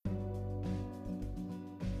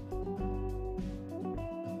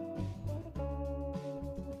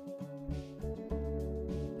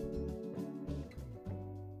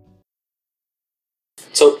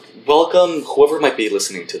So, welcome whoever might be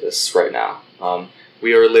listening to this right now.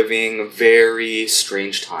 We are living very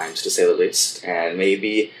strange times, to say the least, and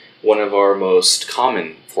maybe one of our most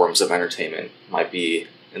common forms of entertainment might be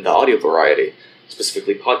in the audio variety,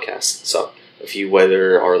 specifically podcasts. So, if you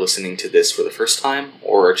whether are listening to this for the first time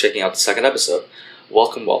or checking out the second episode,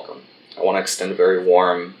 welcome. I want to extend a very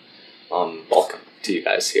warm welcome to you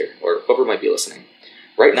guys here, or whoever might be listening.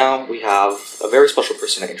 Right now, we have a very special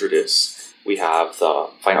person to introduce. We have the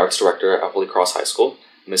Fine Arts Director at Holy Cross High School,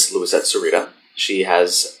 Miss Louisette Sarita. She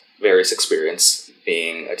has various experience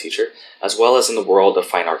being a teacher, as well as in the world of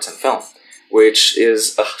fine arts and film, which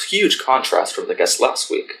is a huge contrast from the guest last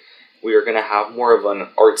week. We are going to have more of an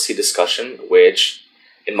artsy discussion, which,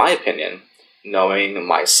 in my opinion, knowing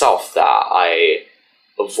myself that I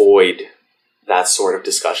avoid that sort of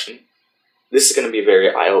discussion, this is going to be very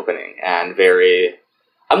eye-opening and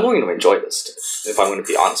I'm going to enjoy this, if I'm going to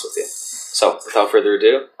be honest with you. So, without further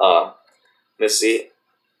ado, Miss Z,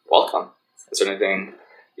 welcome. Is there anything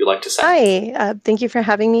you'd like to say? Hi, thank you for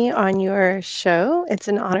having me on your show. It's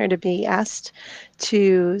an honor to be asked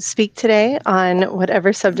to speak today on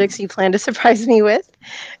whatever subjects you plan to surprise me with,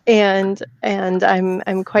 and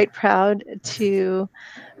I'm quite proud to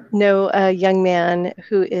know a young man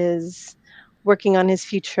who is working on his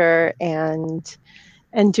future and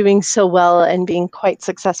doing so well and being quite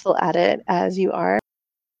successful at it as you are.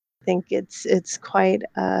 I think it's quite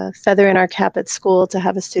a feather in our cap at school to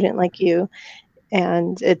have a student like you,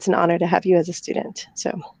 and it's an honor to have you as a student.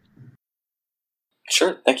 So,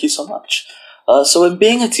 Sure, thank you so much. So, in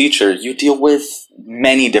being a teacher, you deal with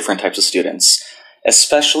many different types of students,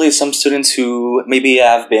 especially some students who maybe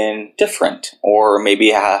have been different or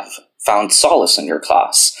maybe have found solace in your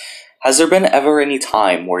class. Has there been ever any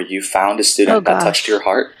time where you found a student that touched your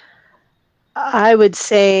heart? I would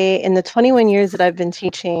say in the 21 years that I've been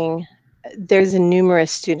teaching, there's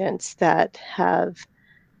numerous students that have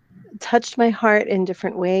touched my heart in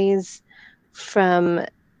different ways, from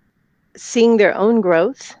seeing their own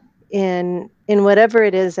growth in whatever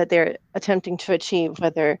it is that they're attempting to achieve,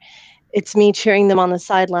 whether it's me cheering them on the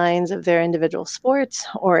sidelines of their individual sports,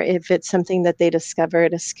 or if it's something that they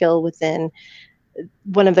discovered a skill within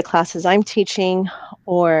one of the classes I'm teaching,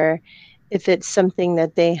 or if it's something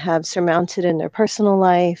that they have surmounted in their personal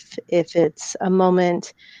life, if it's a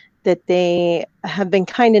moment that they have been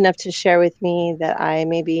kind enough to share with me that I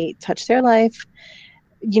maybe touch their life,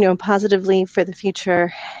 positively for the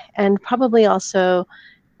future, and probably also,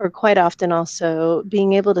 or quite often also,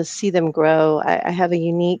 being able to see them grow. I have a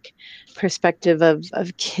unique perspective of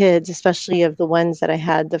kids, especially of the ones that I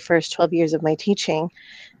had the first 12 years of my teaching,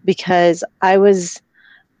 because I was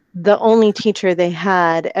the only teacher they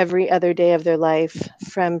had every other day of their life,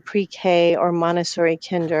 from pre-K or Montessori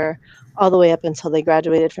kinder all the way up until they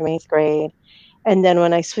graduated from 8th grade. And then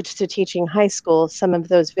when I switched to teaching high school, some of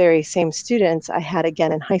those very same students I had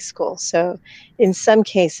again in high school. So in some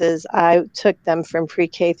cases, I took them from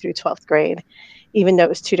pre-K through 12th grade, even though it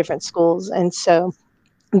was two different schools. And so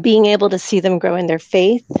being able to see them grow in their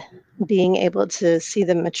faith, being able to see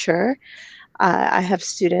them mature. I have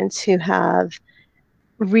students who have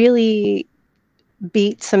really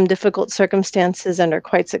beat some difficult circumstances and are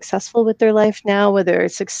quite successful with their life now, whether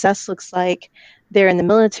success looks like they're in the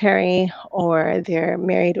military, or they're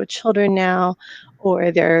married with children now,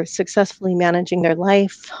 or they're successfully managing their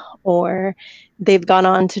life, or they've gone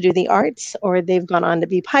on to do the arts, or they've gone on to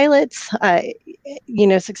be pilots.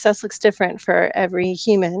 Success looks different for every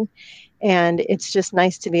human, and it's just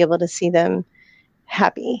nice to be able to see them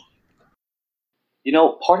happy.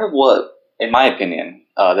 Part of what, in my opinion,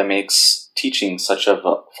 that makes teaching such a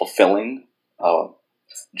fulfilling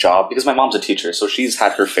job, because my mom's a teacher, so she's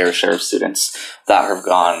had her fair share of students that have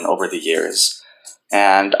gone over the years.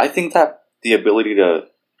 And I think that the ability to,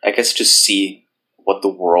 I guess, just see what the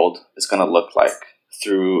world is going to look like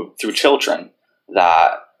through children,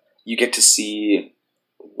 that you get to see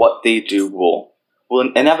what they do will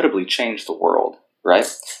inevitably change the world, right?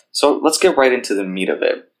 So let's get right into the meat of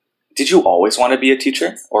it. Did you always want to be a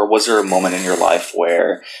teacher, or was there a moment in your life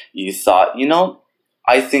where you thought,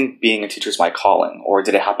 I think being a teacher is my calling, or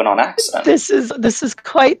did it happen on accident? This is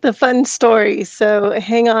quite the fun story. So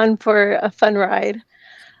hang on for a fun ride.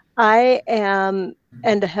 I am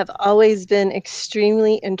and have always been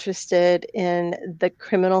extremely interested in the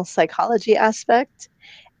criminal psychology aspect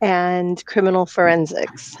and criminal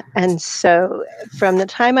forensics. And so from the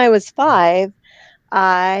time I was 5,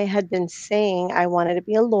 I had been saying I wanted to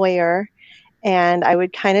be a lawyer, and I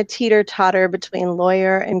would kind of teeter-totter between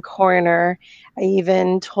lawyer and coroner. I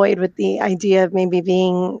even toyed with the idea of maybe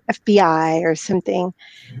being FBI or something,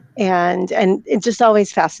 and it just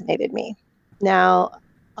always fascinated me. Now,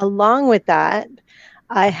 Along with that,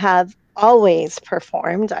 I have always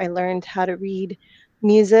performed. I learned how to read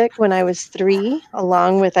music when I was 3,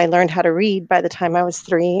 along with I learned how to read by the time I was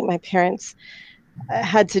 3. My parents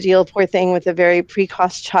had to deal, poor thing, with a very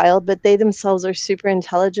precoce child, but they themselves are super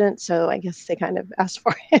intelligent, so I guess they kind of asked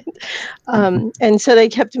for it. And so they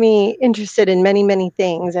kept me interested in many, many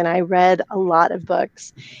things, and I read a lot of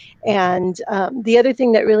books. And the other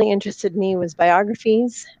thing that really interested me was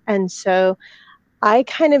biographies. And so I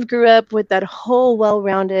kind of grew up with that whole well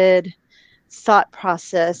rounded thought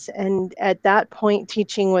process. And at that point,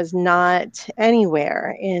 teaching was not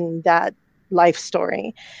anywhere in that life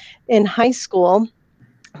story. In high school,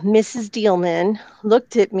 Mrs. Dealman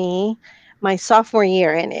looked at me my sophomore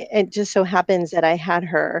year, and it just so happens that I had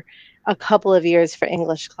her a couple of years for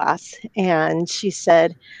English class. And she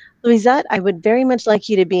said, Louisette, I would very much like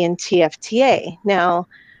you to be in TFTA. Now,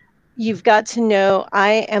 you've got to know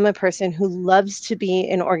I am a person who loves to be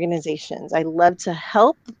in organizations. I love to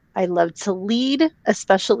help. I love to lead,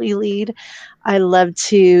 especially lead. I love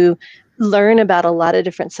to learn about a lot of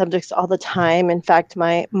different subjects all the time. In fact,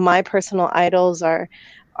 my personal idols are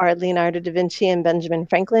Leonardo da Vinci and Benjamin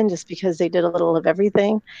Franklin, just because they did a little of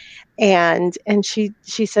everything. And she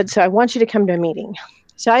said, so I want you to come to a meeting.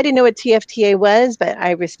 So I didn't know what TFTA was, but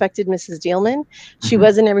I respected Mrs. Dealman. She Mhm.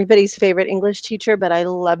 wasn't everybody's favorite English teacher, but I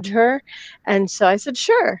loved her. And so I said,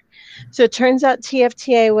 sure. So it turns out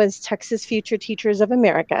TFTA was Texas Future Teachers of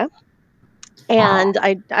America. Wow. And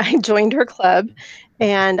I joined her club,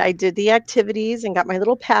 and I did the activities and got my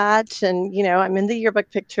little patch, and I'm in the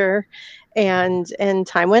yearbook picture, and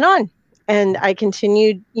time went on, and I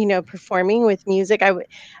continued performing with music.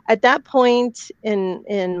 At that point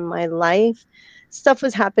in my life, stuff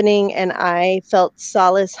was happening, and I felt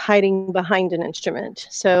solace hiding behind an instrument.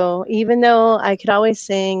 So even though I could always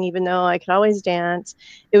sing, even though I could always dance,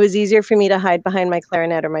 it was easier for me to hide behind my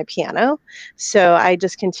clarinet or my piano. So I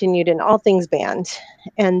just continued in all things band.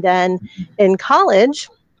 And then in college,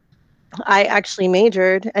 I actually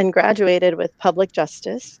majored and graduated with public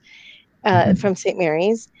justice Mhm. from St.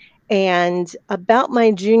 Mary's. And about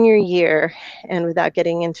my junior year, and without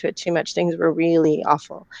getting into it too much, things were really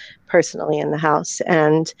awful personally in the house.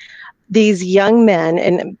 And these young men,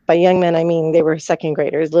 and by young men I mean they were second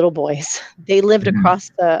graders, little boys, they lived Mhm.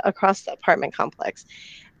 across the apartment complex.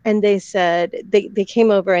 And they said they came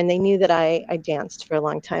over, and they knew that I danced for a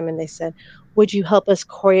long time, and they said, would you help us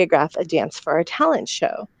choreograph a dance for our talent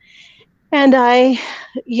show? And I,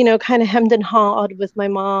 kind of hemmed and hawed with my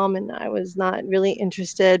mom, and I was not really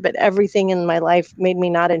interested, but everything in my life made me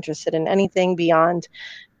not interested in anything beyond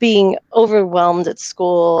being overwhelmed at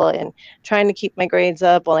school and trying to keep my grades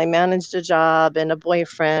up while I managed a job and a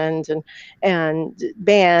boyfriend and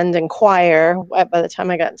band and choir. By the time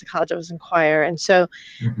I got into college, I was in choir. And so,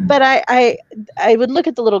 Mhm. but I would look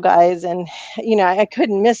at the little guys, and I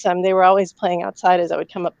couldn't miss them. They were always playing outside as I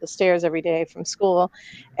would come up the stairs every day from school,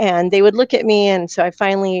 and they would look at me. And so I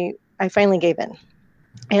finally gave in,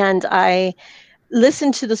 and I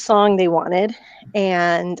listened to the song they wanted,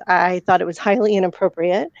 and I thought it was highly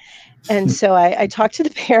inappropriate. And so I talked to the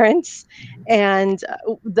parents, and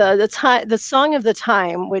the song of the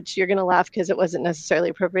time, which you're gonna laugh because it wasn't necessarily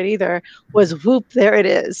appropriate either, was "Whoop, There It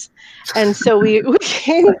Is." And so we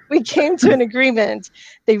came to an agreement.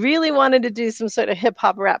 They really wanted to do some sort of hip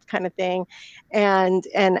hop rap kind of thing, and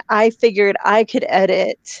I figured I could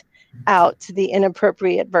edit out the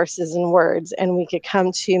inappropriate verses and words, and we could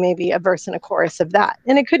come to maybe a verse and a chorus of that.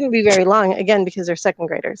 And it couldn't be very long, again, because they're second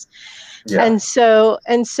graders. Yeah. And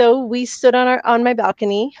so we stood on my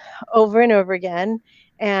balcony over and over again,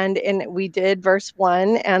 and we did verse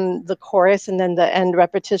 1 and the chorus and then the end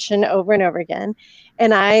repetition over and over again.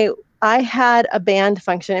 And I had a band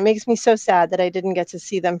function. It makes me so sad that I didn't get to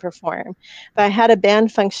see them perform. But I had a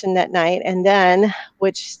band function that night, and then,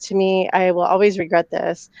 which to me, I will always regret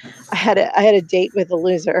this, I had a date with a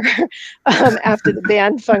loser after the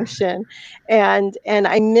band function, and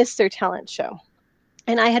I missed their talent show.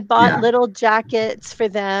 And I had bought Yeah. little jackets for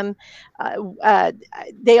them.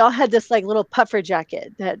 They all had this like little puffer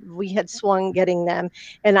jacket that we had swung getting them,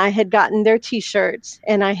 and I had gotten their T-shirts,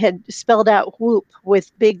 and I had spelled out "Whoop"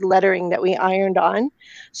 with big lettering that we ironed on,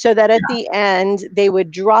 so that at the end they would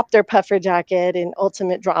drop their puffer jacket in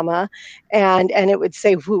ultimate drama, and it would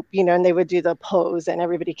say "Whoop," and they would do the pose, and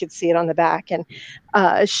everybody could see it on the back. And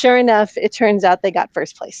sure enough, it turns out they got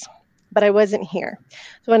first place, but I wasn't here.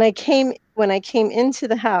 So when I came into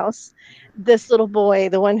the house, this little boy,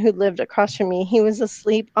 the one who lived across from me, he was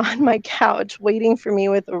asleep on my couch waiting for me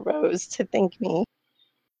with a rose to thank me.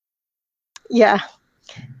 Yeah.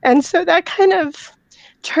 And so that kind of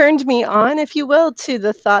turned me on, if you will, to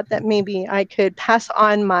the thought that maybe I could pass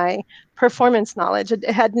on my performance knowledge. It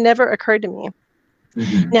had never occurred to me.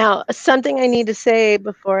 Now, something I need to say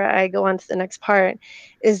before I go on to the next part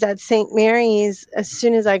is that St. Mary's, as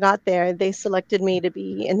soon as I got there, they selected me to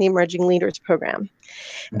be in the Emerging Leaders Program.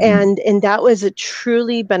 And that was a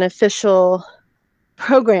truly beneficial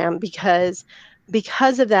program because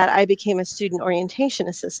of that, I became a student orientation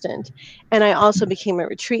assistant, and I also became a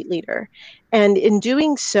retreat leader. And in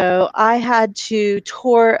doing so, I had to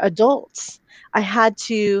tour adults. I had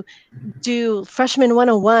to do Freshman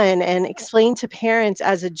 101 and explain to parents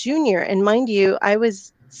as a junior. And mind you, I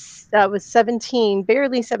was 17,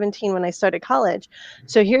 barely 17 when I started college.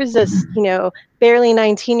 So here's this, barely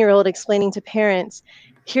 19-year-old explaining to parents,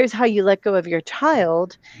 here's how you let go of your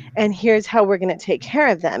child, and here's how we're going to take care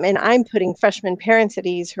of them. And I'm putting freshman parents at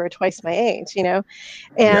ease who are twice my age,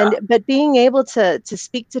 but being able to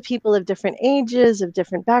speak to people of different ages, of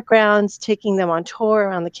different backgrounds, taking them on tour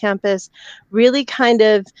around the campus, really kind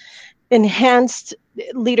of enhanced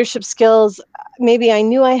leadership skills maybe I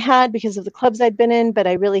knew I had because of the clubs I'd been in, but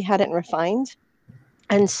I really hadn't refined.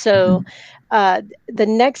 And so the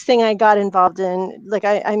next thing I got involved in, like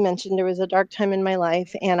I mentioned, there was a dark time in my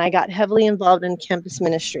life, and I got heavily involved in campus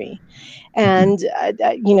ministry and,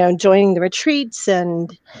 joining the retreats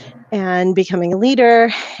and becoming a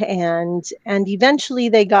leader. And eventually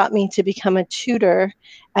they got me to become a tutor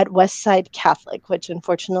at Westside Catholic, which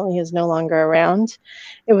unfortunately is no longer around.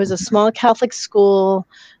 It was a small Catholic school,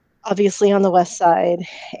 obviously on the West Side.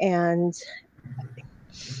 And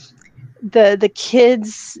the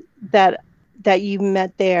kids that you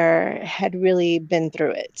met there had really been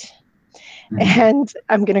through it. And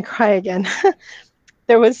I'm going to cry again.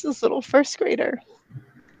 There was this little first grader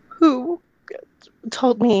who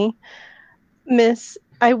told me, Miss,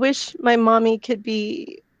 I wish my mommy could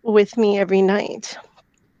be with me every night.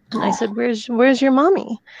 And I said, where's your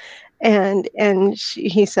mommy? And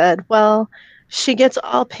he said, well, she gets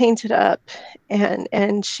all painted up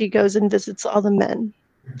and she goes and visits all the men.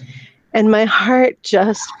 And my heart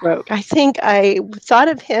just broke. I think I thought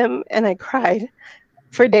of him and I cried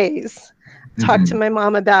for days. Talked to my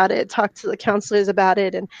mom about it, talked to the counselors about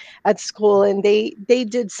it and at school, and they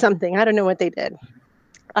did something. I don't know what they did.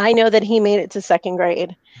 I know that he made it to second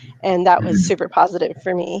grade, and that was super positive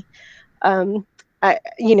for me.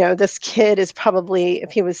 This kid is probably,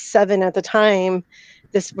 if he was 7 at the time,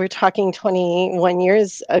 we're talking 21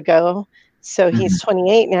 years ago. So he's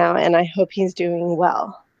 28 now, and I hope he's doing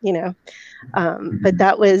well, but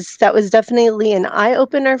that was definitely an eye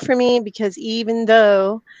opener for me, because even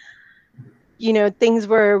though, things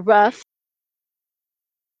were rough,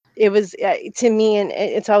 it was to me, and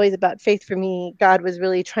it's always about faith for me, God was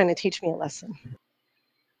really trying to teach me a lesson.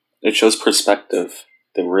 It shows perspective.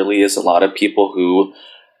 There really is a lot of people who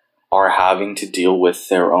are having to deal with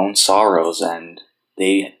their own sorrows, and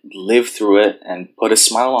they live through it and put a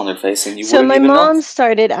smile on their face, and so my mom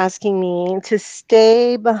started asking me to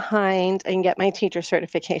stay behind and get my teacher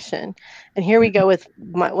certification. And here we go with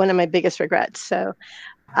one of my biggest regrets. So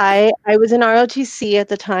I was in ROTC at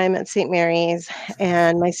the time at St. Mary's,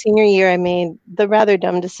 and my senior year, I made the rather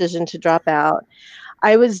dumb decision to drop out.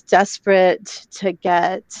 I was desperate to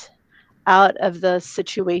get out of the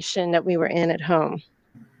situation that we were in at home.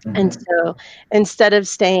 And so instead of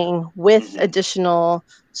staying with additional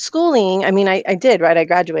schooling, I mean, I did, right? I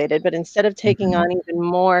graduated, but instead of taking on even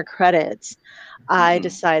more credits, I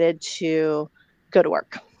decided to go to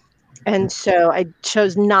work. And so I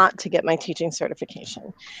chose not to get my teaching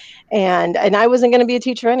certification. And I wasn't going to be a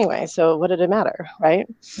teacher anyway, so what did it matter, right?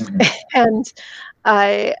 And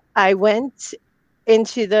I went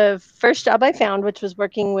into the first job I found, which was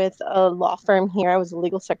working with a law firm here. I was a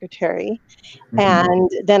legal secretary. And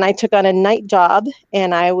then I took on a night job,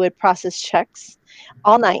 and I would process checks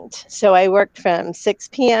all night. So I worked from 6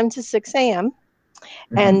 p.m. to 6 a.m.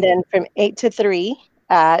 and then from 8 to 3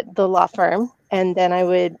 at the law firm. And then I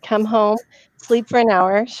would come home, sleep for an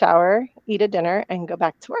hour, shower, eat a dinner, and go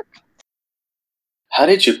back to work. How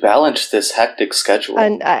did you balance this hectic schedule?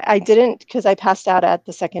 And I didn't, because I passed out at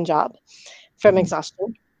the second job from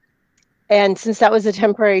exhaustion. And since that was a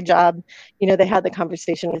temporary job, they had the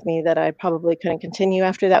conversation with me that I probably couldn't continue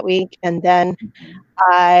after that week. And then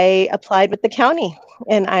I applied with the county,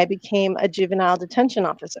 and I became a juvenile detention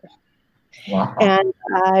officer. Wow. And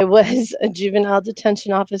I was a juvenile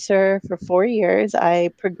detention officer for 4 years. I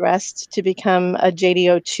progressed to become a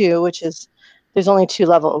JDO2, which is there's only 2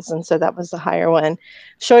 levels, and so that was the higher one.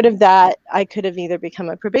 Short of that, I could have either become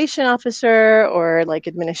a probation officer or like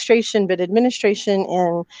administration, but administration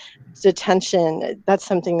in detention, that's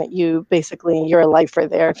something that you're a lifer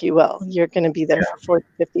there, if you will. You're going to be there for 40,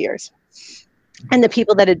 50 years. And the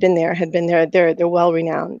people that had been there, they're well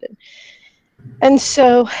renowned. And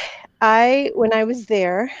so when I was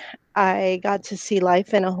there, I got to see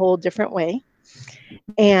life in a whole different way.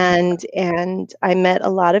 And I met a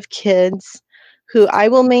lot of kids who I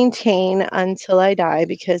will maintain until I die,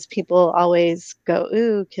 because people always go,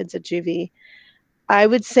 ooh, kids at juvie. I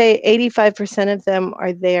would say 85% of them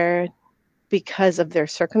are there because of their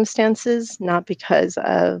circumstances, not because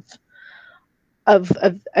of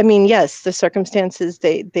I mean, yes, the circumstances,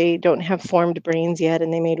 they don't have formed brains yet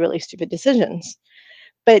and they made really stupid decisions.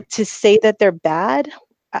 But to say that they're bad,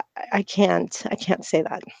 I can't say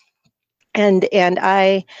that. And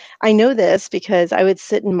I know this because I would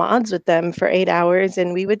sit in mods with them for 8 hours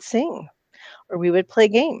and we would sing, or we would play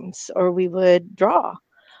games, or we would draw,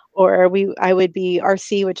 or I would be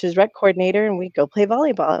RC, which is rec coordinator, and we'd go play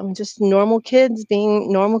volleyball. And just normal kids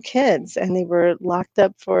being normal kids, and they were locked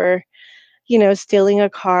up for, stealing a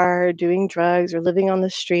car, doing drugs, or living on the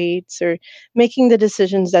streets, or making the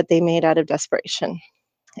decisions that they made out of desperation.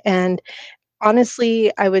 And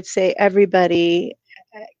honestly, I would say everybody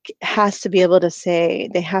has to be able to say,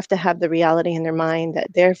 they have to have the reality in their mind that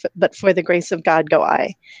but for the grace of God go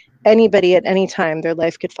I. Anybody at any time, their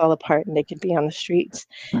life could fall apart and they could be on the streets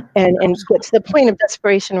and get to the point of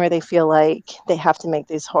desperation where they feel like they have to make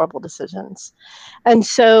these horrible decisions. And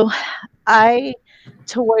so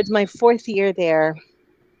towards my 4th year there,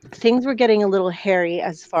 things were getting a little hairy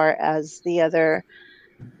as far as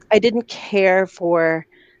I didn't care for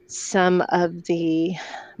some of the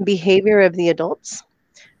behavior of the adults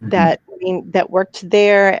that worked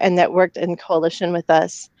there and that worked in coalition with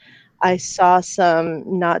us. I saw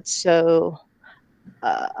some not so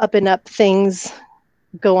up and up things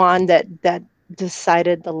go on that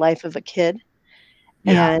decided the life of a kid,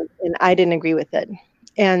 and I didn't agree with it.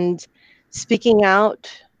 And speaking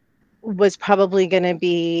out was probably going to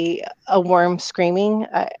be a worm screaming.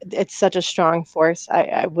 It's such a strong force.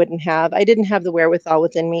 I didn't have the wherewithal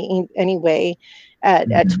within me anyway at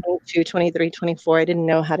 22, 23, 24. I didn't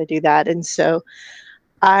know how to do that. And so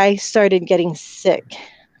I started getting sick,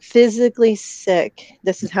 physically sick.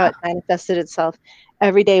 This is how it manifested itself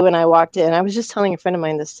every day when I walked in. I was just telling a friend of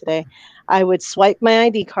mine this today. I would swipe my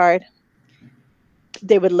ID card.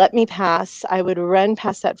 They would let me pass. I would run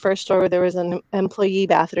past that first door where there was an employee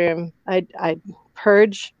bathroom. I'd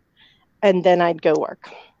purge, and then I'd go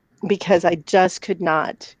work because I just could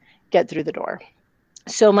not get through the door.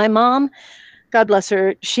 So my mom, God bless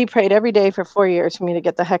her, she prayed every day for 4 years for me to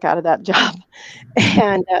get the heck out of that job.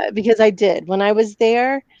 And because I did. When I was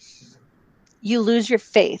there, you lose your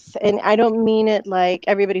faith. And I don't mean it like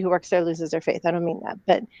everybody who works there loses their faith. I don't mean that.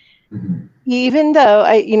 But even though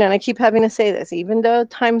and I keep having to say this, even though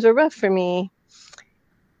times are rough for me,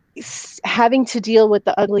 having to deal with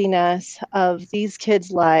the ugliness of these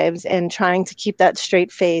kids' lives and trying to keep that straight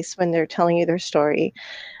face when they're telling you their story,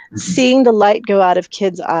 seeing the light go out of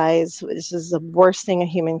kids' eyes, which is the worst thing a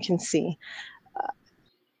human can see.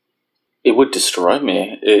 It would destroy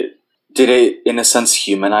me. Did it, in a sense,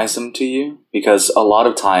 humanize them to you? Because a lot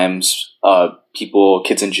of times,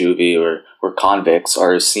 kids in juvie or convicts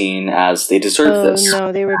are seen as they deserve this.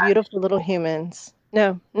 No, they were beautiful little humans.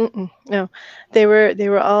 No, no, they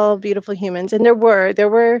were all beautiful humans, and there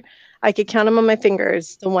were I could count them on my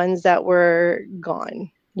fingers, the ones that were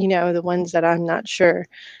gone. The ones that I'm not sure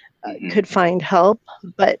could find help,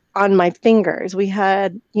 but on my fingers, we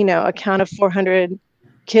had a count of 400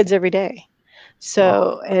 kids every day.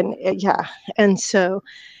 So, and so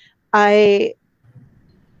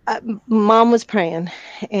Mom was praying,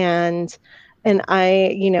 and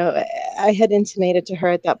I had intimated to her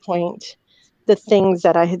at that point the things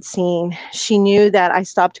that I had seen. She knew that I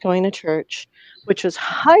stopped going to church, which was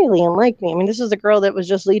highly unlike me. I mean, this was a girl that was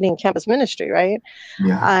just leading campus ministry, right?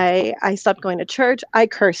 Yeah. I stopped going to church. I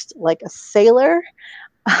cursed like a sailor.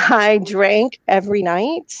 I drank every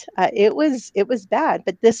night. It was bad,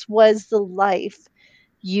 but this was the life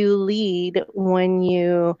you lead when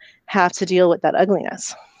you have to deal with that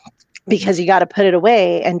ugliness, because you got to put it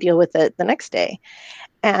away and deal with it the next day.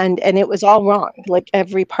 And it was all wrong. Like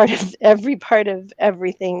every part of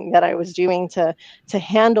everything that I was doing to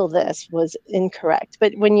handle this was incorrect.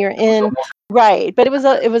 But when you're in, right, but it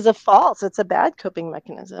was a false, it's a bad coping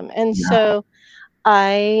mechanism. And so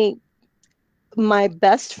my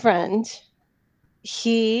best friend,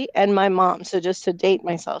 he and my mom, so just to date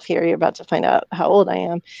myself here, you're about to find out how old I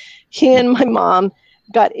am. He and my mom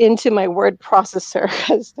got into my word processor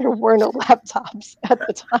because there were no laptops at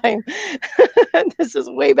the time. This is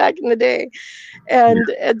way back in the day.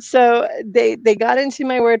 And so they got into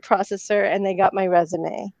my word processor and they got my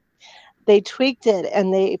resume. They tweaked it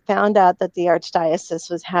and they found out that the archdiocese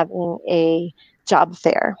was having a job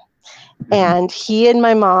fair. And he and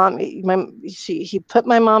my mom, he put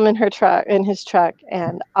my mom in his truck,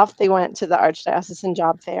 and off they went to the archdiocesan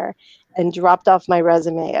job fair and dropped off my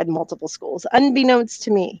resume at multiple schools, unbeknownst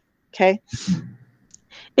to me. Okay.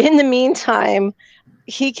 In the meantime,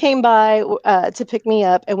 he came by to pick me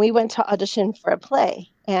up, and we went to audition for a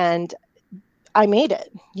play, and I made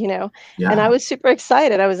it, and I was super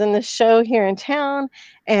excited. I was in this show here in town,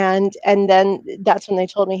 and then that's when they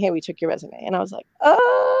told me, hey, we took your resume. And I was like,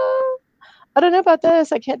 oh, I don't know about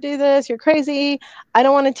this. I can't do this. You're crazy. I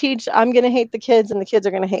don't want to teach. I'm going to hate the kids and the kids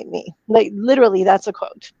are going to hate me. Like literally, that's a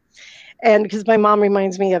quote. And because my mom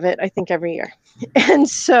reminds me of it, I think every year. And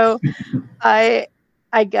so I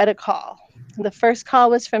got a call. The first call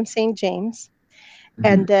was from St. James,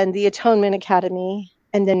 and then the Atonement Academy,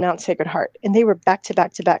 and then Mount Sacred Heart. And they were back to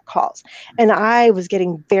back to back calls. And I was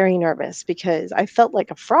getting very nervous because I felt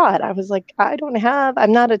like a fraud. I was like,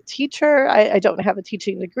 I'm not a teacher. I don't have a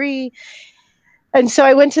teaching degree. And so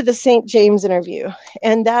I went to the St. James interview,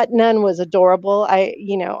 and that nun was adorable.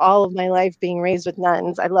 All of my life being raised with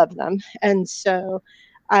nuns, I love them. And so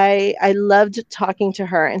I loved talking to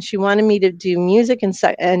her, and she wanted me to do music in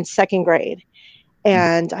second grade.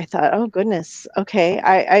 And I thought, oh goodness, okay.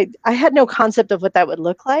 I had no concept of what that would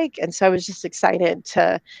look like. And so I was just excited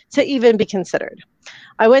to even be considered.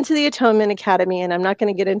 I went to the Atonement Academy, and I'm not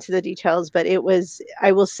going to get into the details, but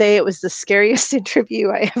I will say it was the scariest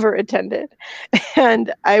interview I ever attended.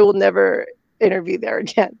 And I will never interview there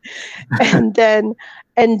again. And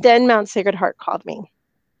then Mount Sacred Heart called me.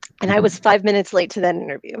 And I was 5 minutes late to that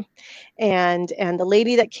interview. And the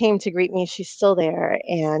lady that came to greet me, she's still there.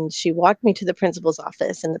 And she walked me to the principal's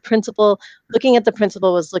office. And looking at the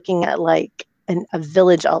principal was looking at like a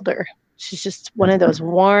village elder. She's just one of those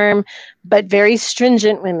warm, but very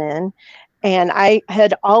stringent women. And I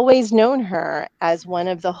had always known her as one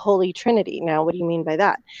of the Holy Trinity. Now, what do you mean by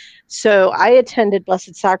that? So I attended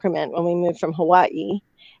Blessed Sacrament when we moved from Hawaii.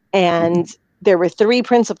 And there were three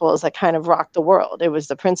principals that kind of rocked the world. It was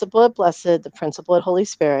the principal at Blessed, the principal at Holy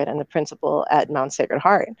Spirit, and the principal at Mount Sacred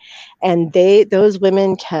Heart. And those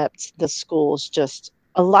women kept the schools just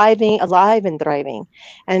alive and thriving.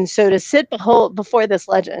 And so to sit before this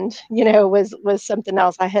legend, was something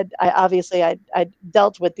else. I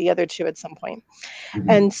dealt with the other two at some point.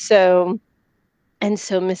 And so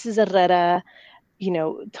Mrs. Herrera,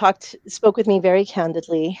 spoke with me very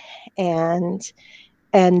candidly, and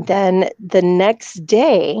then the next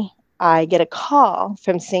day, I get a call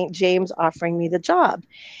from St. James offering me the job.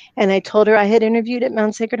 And I told her I had interviewed at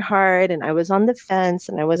Mount Sacred Heart, and I was on the fence,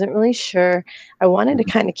 and I wasn't really sure. I wanted to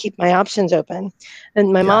kind of keep my options open.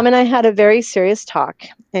 And my mom and I had a very serious talk,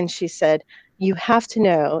 and she said, you have to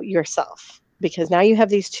know yourself, because now you have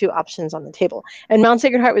these two options on the table. And Mount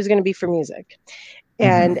Sacred Heart was going to be for music.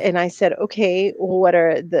 And I said, okay,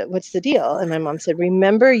 what's the deal? And my mom said,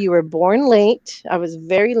 remember, you were born late. I was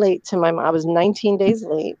very late to my mom. I was 19 days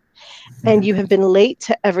late. And you have been late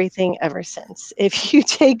to everything ever since. If you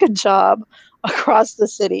take a job across the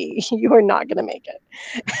city, you are not going to make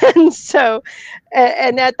it. And so,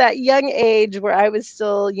 and at that young age where I was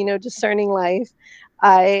still, discerning life,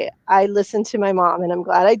 I listened to my mom, and I'm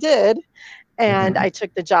glad I did. And I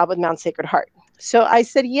took the job with Mount Sacred Heart. So I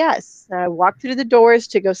said yes. I walked through the doors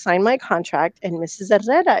to go sign my contract, and Mrs.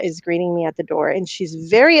 Herrera is greeting me at the door, and she's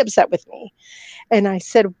very upset with me. And I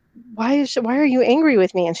said, why are you angry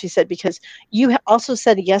with me? And she said, because you also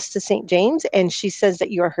said yes to St. James, and she says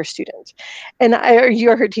that you are her student, or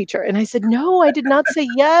you're her teacher. And I said, no, I did not say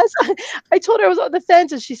yes. I told her I was on the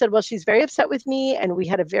fence, and she said, well, she's very upset with me, and we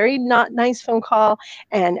had a very not nice phone call,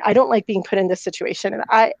 and I don't like being put in this situation. And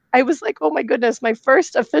I was like, oh my goodness, my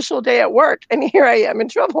first official day at work, and here I am in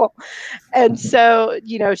trouble. And so,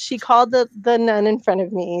 she called the nun in front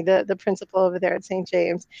of me, the principal over there at St.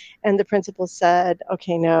 James, and the principal said,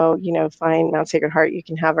 okay, no, fine, Mount Sacred Heart, you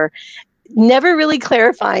can have her. Never really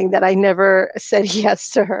clarifying that I never said yes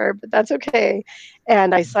to her, but that's okay.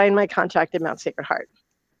 And I signed my contract at Mount Sacred Heart.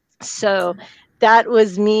 So that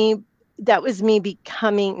was me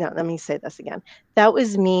becoming, no, let me say this again. That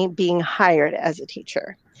was me being hired as a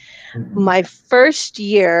teacher. My first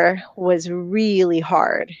year was really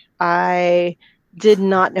hard. I did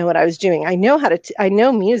not know what I was doing. I know I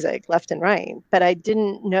know music left and right, but I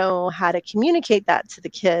didn't know how to communicate that to the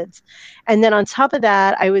kids. And then on top of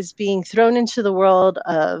that, I was being thrown into the world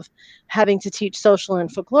of having to teach social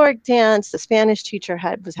and folkloric dance. The Spanish teacher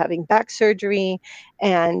was having back surgery,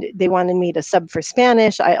 and they wanted me to sub for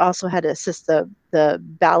Spanish. I also had to assist the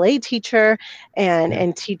ballet teacher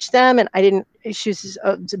and teach them. And I didn't. She was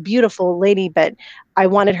a beautiful lady, but I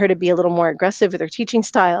wanted her to be a little more aggressive with her teaching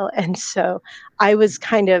style. And so I was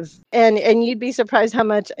kind of, and you'd be surprised how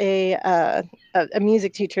much a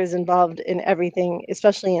music teacher is involved in everything,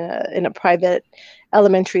 especially in a private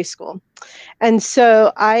elementary school. And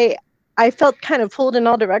so I felt kind of pulled in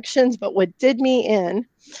all directions, but what did me in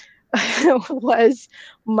was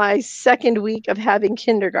my second week of having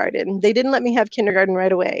kindergarten. They didn't let me have kindergarten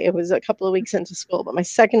right away. It was a couple of weeks into school, but my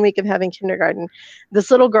second week of having kindergarten,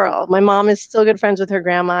 this little girl, my mom is still good friends with her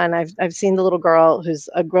grandma, and I've seen the little girl, who's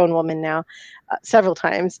a grown woman now, several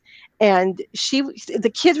times. And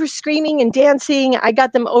the kids were screaming and dancing. I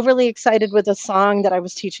got them overly excited with a song that I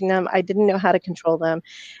was teaching them. I didn't know how to control them.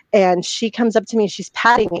 And she comes up to me and she's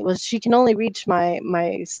patting me. Well, she can only reach my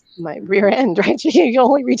rear end, right? She can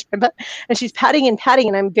only reach my butt. And she's patting,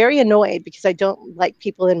 and I'm very annoyed because I don't like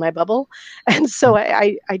people in my bubble. And so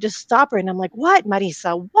I just stop her and I'm like, "What,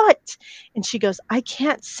 Marisa, what?" And she goes, "I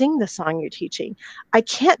can't sing the song you're teaching. I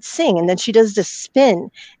can't sing." And then she does this spin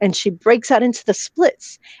and she breaks out into the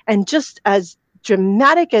splits. And just as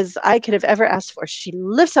dramatic as I could have ever asked for, she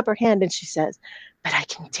lifts up her hand and she says, "But I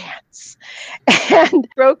can dance," and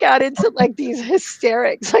broke out into like these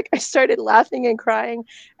hysterics. Like I started laughing and crying,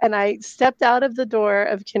 and I stepped out of the door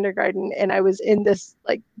of kindergarten and I was in this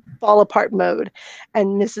like fall apart mode.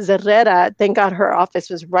 And Mrs. Herrera, thank God her office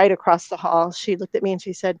was right across the hall. She looked at me and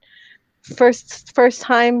she said, first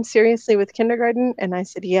time seriously with kindergarten?" And I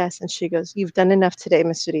said, "Yes." And she goes, "You've done enough today,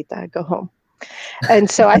 Miss Zurita. Go home." And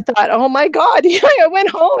so I thought, oh my God. I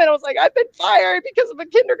went home and I was like, I've been fired because of a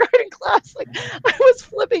kindergarten class. Like I was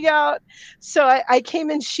flipping out. So I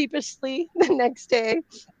came in sheepishly the next day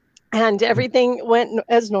and everything went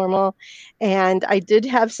as normal. And I did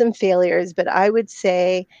have some failures, but I would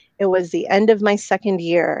say it was the end of my second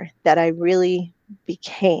year that I really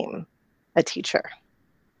became a teacher.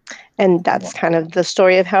 And that's kind of the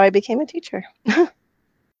story of how I became a teacher.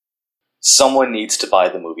 Someone needs to buy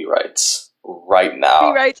the movie rights right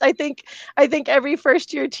now. Rights. I think every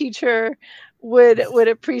first year teacher would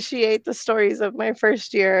appreciate the stories of my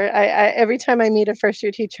first year. I every time I meet a first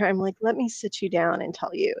year teacher, I'm like, let me sit you down and tell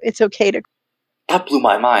you it's okay to. That blew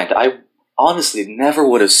my mind. I honestly never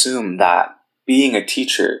would assume that being a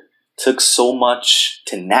teacher took so much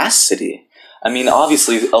tenacity. I mean,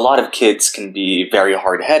 obviously, a lot of kids can be very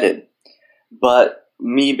hard-headed, but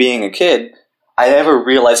me being a kid, I never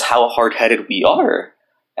realized how hard-headed we are,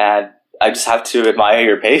 and I just have to admire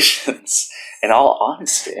your patience. In all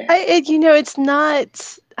honesty, it's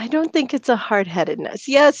not. I don't think it's a hard-headedness.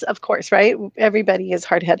 Yes, of course, right? Everybody is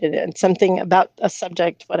hard-headed and something about a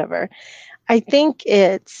subject, whatever. I think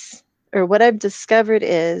or what I've discovered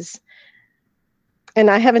is,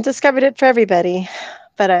 and I haven't discovered it for everybody,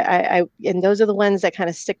 but I and those are the ones that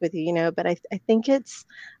kind of stick with you, but I think it's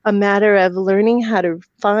a matter of learning how to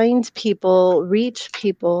find people, reach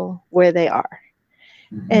people where they are.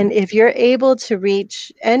 Mm-hmm. And if you're able to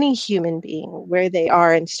reach any human being where they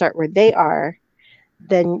are and start where they are,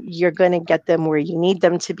 then you're going to get them where you need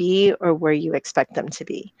them to be or where you expect them to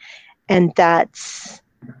be. And I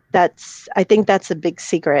think that's a big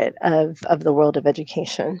secret of the world of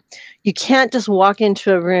education. You can't just walk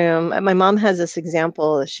into a room. My mom has this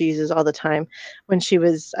example that she uses all the time when she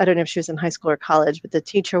was, I don't know if she was in high school or college, but the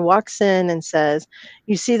teacher walks in and says,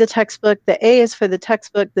 "You see the textbook, the A is for the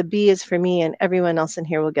textbook, the B is for me, and everyone else in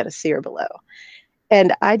here will get a C or below."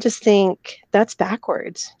 And I just think that's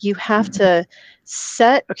backwards. You have to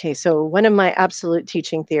okay, so one of my absolute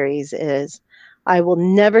teaching theories is I will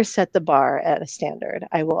never set the bar at a standard.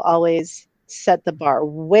 I will always set the bar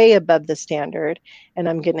way above the standard, and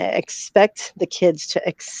I'm going to expect the kids to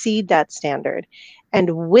exceed that standard.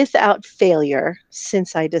 And without failure,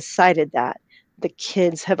 since I decided that, the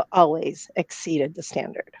kids have always exceeded the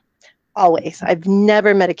standard. Always. I've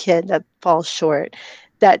never met a kid that falls short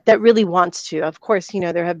that really wants to. Of course,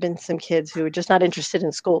 there have been some kids who are just not interested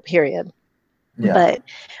in school, period. Yeah.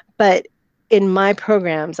 But in my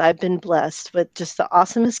programs, I've been blessed with just the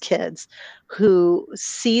awesomest kids who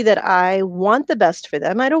see that I want the best for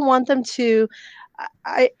them. I don't want them to,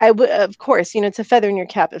 of course, it's a feather in your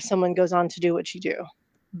cap if someone goes on to do what you do.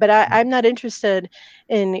 But I'm not interested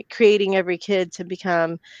in creating every kid to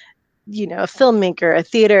become a filmmaker, a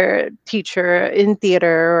theater teacher in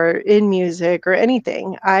theater or in music or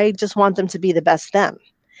anything. I just want them to be the best them.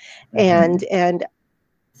 And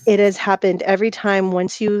it has happened every time.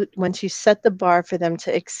 Once you set the bar for them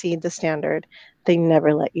to exceed the standard, they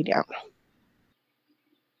never let you down.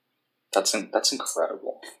 That's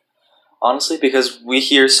incredible. Honestly, because we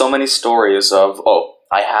hear so many stories of, oh,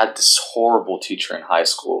 I had this horrible teacher in high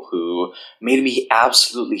school who made me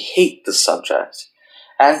absolutely hate the subject.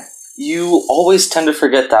 And you always tend to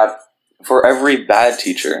forget that for every bad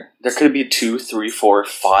teacher, there could be 2, 3, 4,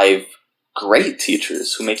 5 great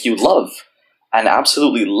teachers who make you love and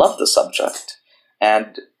absolutely love the subject.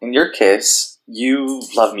 And in your case, you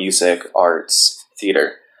love music, arts,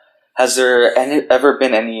 theater. Has there ever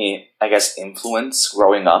been any, I guess, influence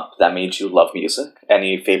growing up that made you love music?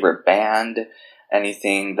 Any favorite band?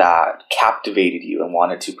 Anything that captivated you and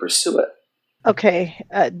wanted to pursue it? Okay.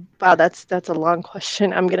 Wow, that's a long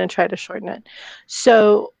question. I'm going to try to shorten it.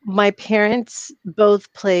 So my parents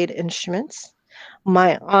both played instruments.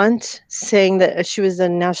 My aunt sang that she was a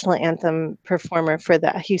national anthem performer for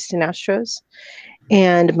the Houston Astros.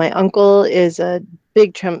 And my uncle is a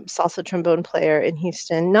big salsa trombone player in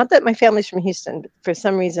Houston. Not that my family's from Houston, but for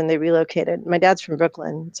some reason they relocated. My dad's from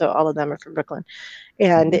Brooklyn, so all of them are from Brooklyn.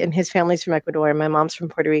 And his family's from Ecuador. My mom's from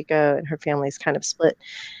Puerto Rico, and her family's kind of split.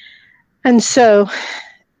 And so,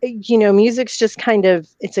 music's just kind of,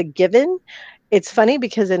 it's a given. It's funny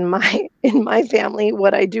because in my family,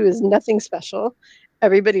 what I do is nothing special.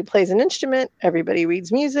 Everybody plays an instrument, everybody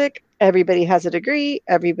reads music, everybody has a degree,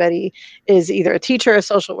 everybody is either a teacher, a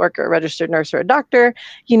social worker, a registered nurse, or a doctor.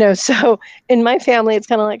 So in my family, it's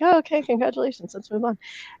kind of like, oh, okay, congratulations, let's move on.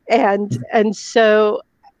 And so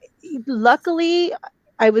luckily,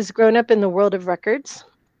 I was grown up in the world of records.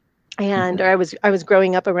 Or I was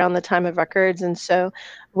growing up around the time of records, and so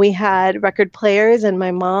we had record players, and my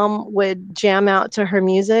mom would jam out to her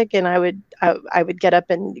music, and I would get up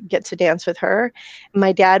and get to dance with her.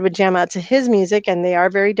 My dad would jam out to his music, and they are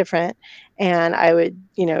very different, and I would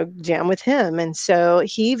jam with him. And so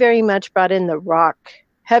he very much brought in the rock,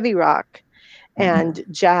 heavy rock, and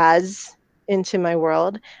jazz into my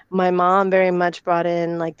world. My mom very much brought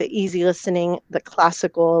in like the easy listening, the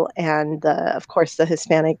classical, and of course the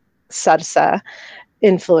Hispanic salsa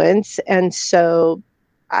influence. And so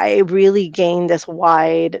I really gained this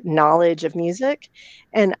wide knowledge of music.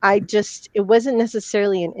 And it wasn't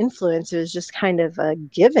necessarily an influence, it was just kind of a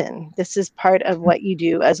given. This is part of what you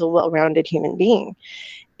do as a well-rounded human being.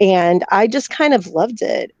 And I just kind of loved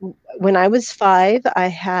it. When I was 5, I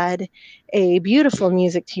had a beautiful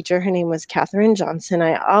music teacher. Her name was Catherine Johnson.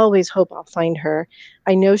 I always hope I'll find her.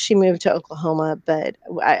 I know she moved to Oklahoma, but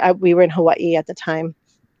we were in Hawaii at the time.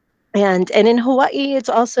 And in Hawaii, it's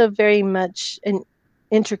also very much an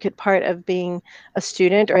intricate part of being a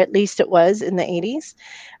student, or at least it was in the 80s.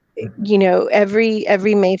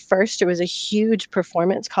 Every May 1st, there was a huge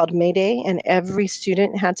performance called May Day, and every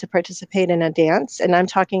student had to participate in a dance. And I'm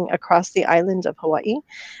talking across the island of Hawaii,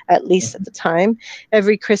 at least at the time.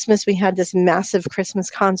 Every Christmas, we had this massive Christmas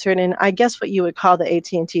concert, and I guess what you would call the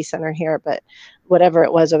AT&T Center here, but whatever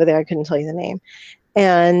it was over there, I couldn't tell you the name.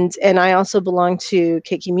 And I also belonged to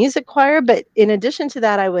Keiki Music Choir, but in addition to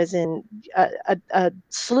that, I was in a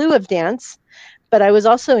slew of dance, but I was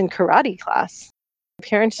also in karate class. My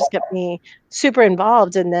parents just kept me super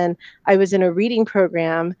involved, and then I was in a reading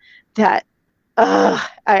program that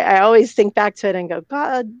I always think back to it and go,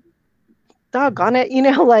 God, doggone it,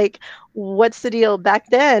 like, what's the deal? Back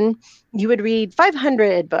then, you would read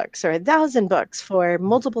 500 books or 1,000 books for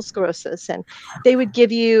multiple sclerosis, and they would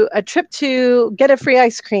give you a trip to get a free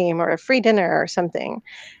ice cream or a free dinner or something.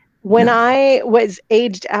 When I was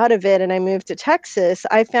aged out of it and I moved to Texas,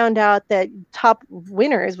 I found out that top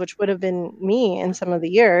winners, which would have been me in some of the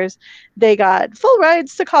years, they got full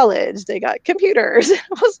rides to college. They got computers.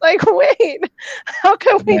 I was like, wait, how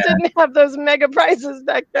come we didn't have those mega prizes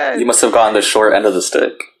back then? You must have gotten the short end of the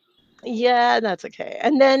stick. Yeah, that's okay.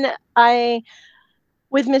 And then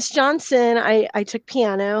with Miss Johnson, I took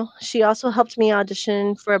piano. She also helped me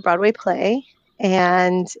audition for a Broadway play.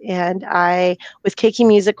 And I, with Keiki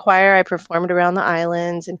Music Choir, I performed around the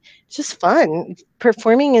islands, and it's just fun.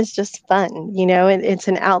 Performing is just fun, it's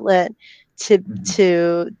an outlet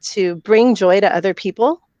to bring joy to other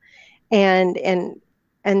people. And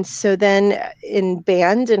so then in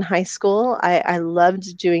band in high school, I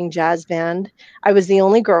loved doing jazz band. I was the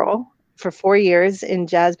only girl for 4 years in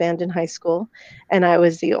jazz band in high school, and I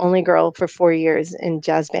was the only girl for 4 years in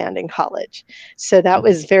jazz band in college. So that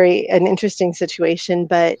was an interesting situation,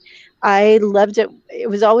 but I loved it.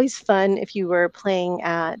 It was always fun if you were playing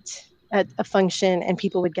at a function and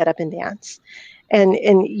people would get up and dance.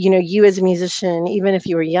 and you as a musician, even if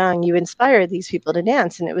you were young, you inspired these people to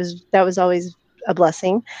dance, and that was always a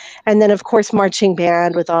blessing. And then of course marching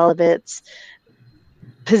band with all of its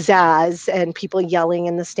pizzazz and people yelling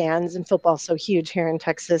in the stands, and football so huge here in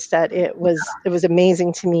Texas that it was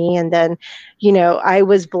amazing to me. And then I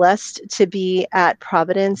was blessed to be at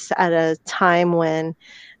Providence at a time when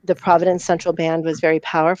the Providence Central Band was very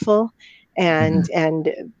powerful and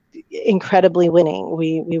incredibly winning.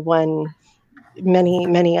 We won many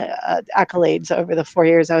accolades over the 4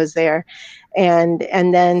 years I was there, and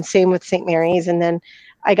then same with St. Mary's. And then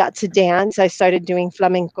I got to dance. I started doing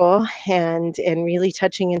flamenco and really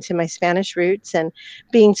touching into my Spanish roots, and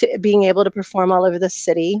being able to perform all over the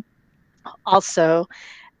city also.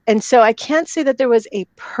 And so I can't say that there was a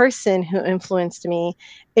person who influenced me.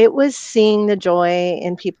 It was seeing the joy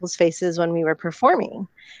in people's faces when we were performing.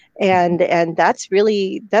 And that's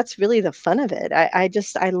really the fun of it. I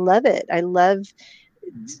love it. I love,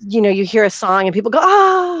 you hear a song and people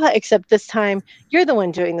go, except this time you're the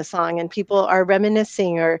one doing the song and people are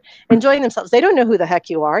reminiscing or enjoying themselves. They don't know who the heck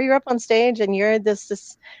you are. You're up on stage and you're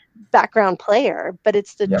this background player, but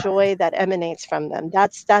it's the joy that emanates from them.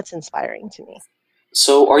 That's inspiring to me.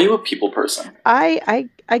 So, are you a people person? I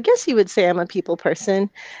guess you would say I'm a people person.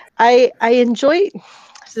 I enjoy.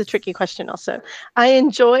 This is a tricky question. Also, I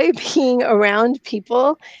enjoy being around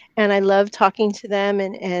people, and I love talking to them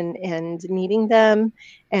and meeting them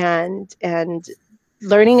and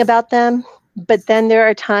learning about them. But then there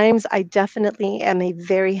are times I definitely am a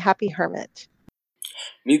very happy hermit.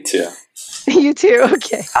 Me too. You too.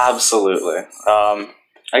 Okay. Absolutely.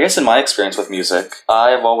 I guess in my experience with music,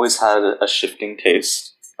 I've always had a shifting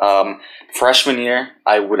taste. Freshman year,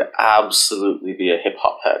 I would absolutely be a hip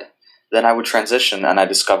hop head. Then I would transition and I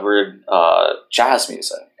discovered jazz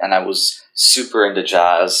music. And I was super into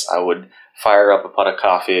jazz. I would fire up a pot of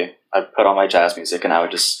coffee, I'd put on my jazz music, and I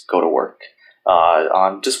would just go to work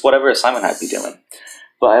on just whatever assignment I'd be doing.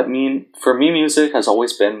 But I mean, for me, music has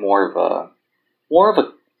always been more of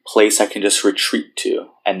a place I can just retreat to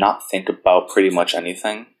and not think about pretty much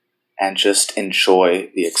anything and just enjoy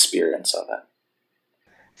the experience of it.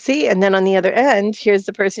 See, and then on the other end, here's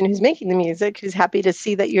the person who's making the music who's happy to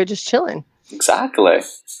see that you're just chilling. Exactly.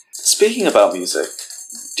 Speaking about music,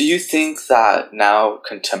 do you think that now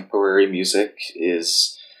contemporary music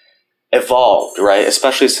is evolved, right?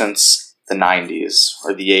 Especially since the 90s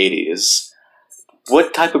or the 80s.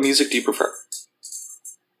 What type of music do you prefer?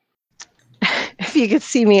 If you could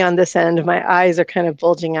see me on this end, my eyes are kind of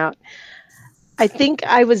bulging out. I think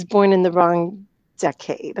I was born in the wrong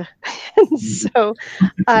decade. And so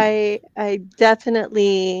I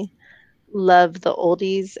definitely love the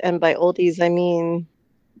oldies, and by oldies I mean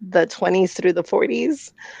the 20s through the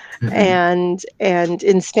 40s, and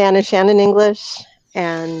in Spanish and in English.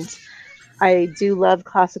 And I do love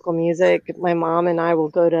classical music. My mom and I will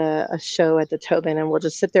go to a show at the Tobin and we'll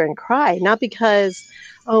just sit there and cry, not because,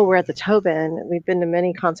 oh, we're at the Tobin. We've been to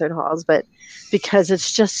many concert halls, but because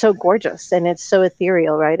it's just so gorgeous and it's so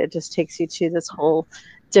ethereal, right? It just takes you to this whole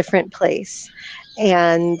different place.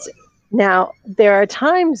 And now there are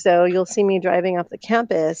times, though, you'll see me driving off the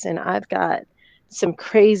campus and I've got some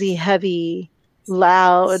crazy, heavy,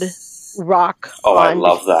 loud rock. Oh, I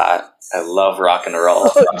love that. I love rock and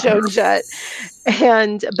roll. Joan Jett.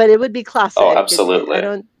 But it would be classic. Oh, absolutely.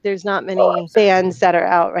 There's not many bands that are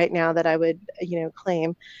out right now that I would,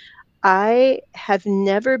 claim. I have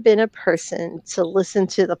never been a person to listen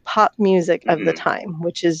to the pop music of the time,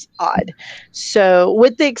 which is odd. So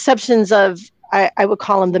with the exceptions of, I would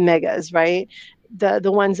call them the megas, right?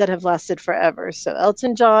 The ones that have lasted forever. So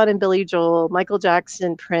Elton John and Billy Joel, Michael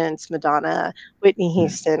Jackson, Prince, Madonna, Whitney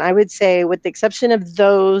Houston. I would say with the exception of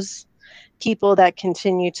those people that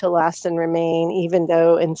continue to last and remain, even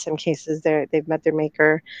though in some cases they've met their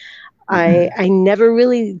maker. I never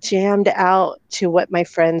really jammed out to what my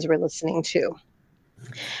friends were listening to.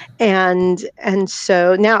 And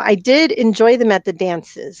so now I did enjoy them at the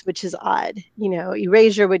dances, which is odd.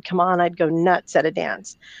 Erasure would come on, I'd go nuts at a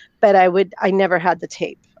dance. But I never had the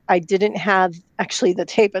tape. I didn't have actually the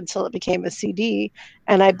tape until it became a CD,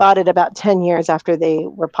 and I bought it about 10 years after they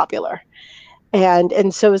were popular.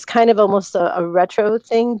 And so it's kind of almost a retro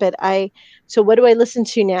thing. So what do I listen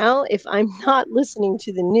to now? If I'm not listening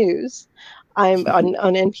to the news, I'm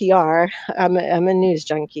on NPR. I'm a news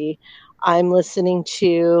junkie. I'm listening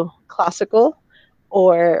to classical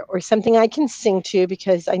or something I can sing to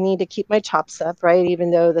because I need to keep my chops up, right?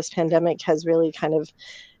 Even though this pandemic has really kind of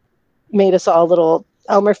made us all a little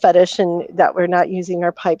Elmer fetish and that we're not using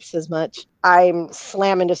our pipes as much. I'm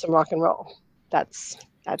slamming to some rock and roll. That's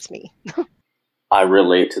me. I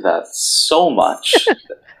relate to that so much.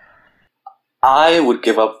 I would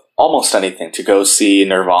give up almost anything to go see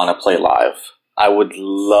Nirvana play live. I would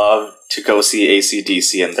love to go see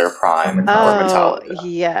AC/DC in their prime, or Metallica.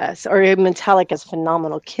 Yes, or Metallica's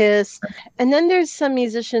phenomenal Kiss. And then there's some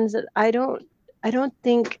musicians that I don't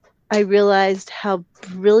think I realized how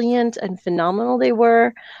brilliant and phenomenal they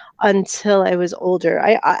were until I was older.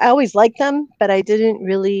 I always liked them, but I didn't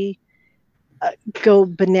really go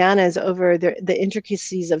bananas over the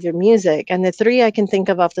intricacies of their music. And the three I can think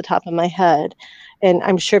of off the top of my head, and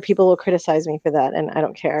I'm sure people will criticize me for that, and I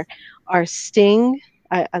don't care, are Sting.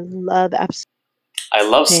 I love absolutely. I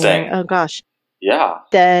love Sting. Oh gosh. Yeah.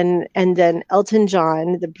 Then Elton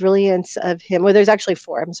John, the brilliance of him. Well, there's actually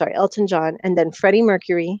four. I'm sorry, Elton John, and then Freddie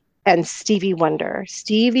Mercury and Stevie Wonder.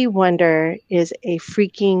 Stevie Wonder is a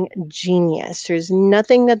freaking genius. There's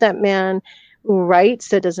nothing that man writes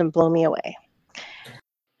that doesn't blow me away.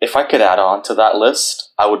 If I could add on to that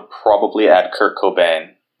list, I would probably add Kurt Cobain.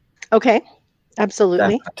 Okay.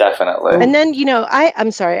 Absolutely. Definitely. And then,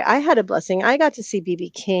 I'm sorry, I had a blessing. I got to see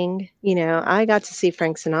B.B. King, I got to see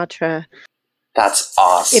Frank Sinatra. That's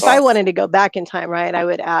awesome. If I wanted to go back in time, right, I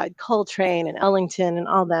would add Coltrane and Ellington and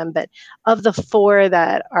all them. But of the four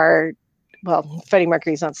that are, well, Freddie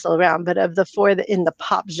Mercury's not still around, but of the four that in the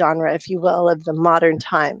pop genre, if you will, of the modern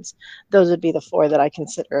times, those would be the four that I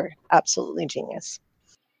consider absolutely genius.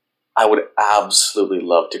 I would absolutely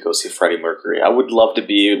love to go see Freddie Mercury. I would love to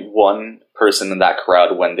be one person in that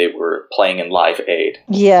crowd when they were playing in Live Aid.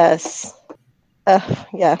 Yes.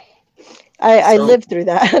 Yeah. I lived through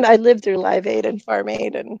that. I lived through Live Aid and Farm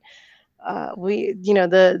Aid, and we,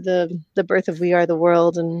 the birth of We Are the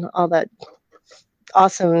World and all that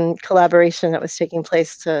awesome collaboration that was taking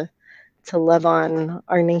place to love on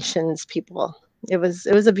our nation's people. It was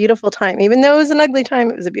a beautiful time. Even though it was an ugly time,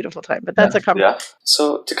 it was a beautiful time. But that's Yeah.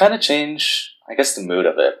 So to kind of change, I guess, the mood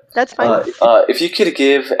of it. That's fine. If you could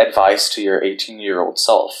give advice to your 18-year-old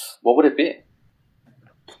self, what would it be?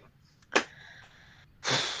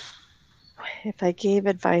 If I gave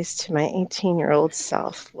advice to my 18-year-old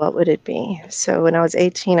self, what would it be? So when I was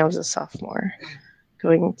 18, I was a sophomore,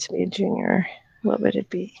 going to be a junior. What would it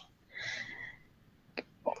be?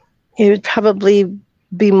 It would probably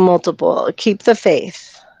be multiple. Keep the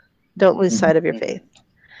faith. Don't lose sight of your faith.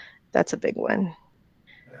 That's a big one.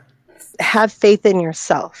 Have faith in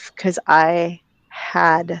yourself, because I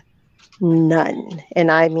had none,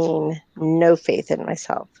 and I mean no faith in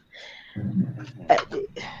myself.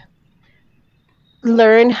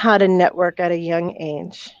 Learn how to network at a young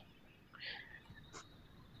age.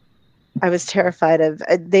 I was terrified of,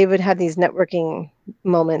 they would have these networking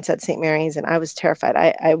moments at St. Mary's, and I was terrified.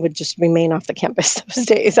 I would just remain off the campus those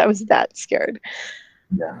days. I was that scared.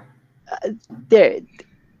 Yeah. The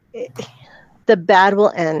bad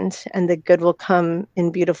will end and the good will come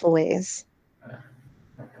in beautiful ways.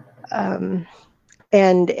 And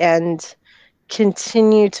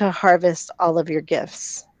continue to harvest all of your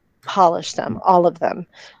gifts. Polish them, all of them.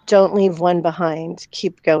 Don't leave one behind.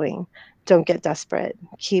 Keep going. Don't get desperate.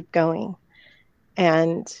 Keep going.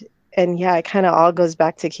 And yeah, it kind of all goes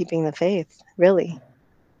back to keeping the faith, really.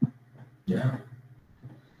 Yeah.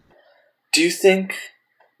 Do you think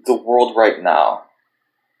the world right now,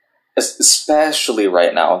 especially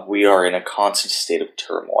right now, we are in a constant state of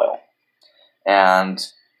turmoil? And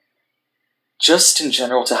just in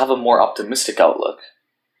general, to have a more optimistic outlook,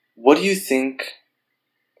 what do you think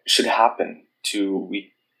should happen to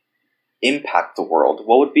impact the world?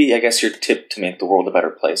 What would be, I guess, your tip to make the world a better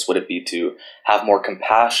place? Would it be to have more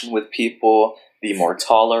compassion with people, be more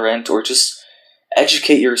tolerant, or just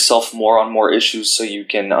educate yourself more on more issues so you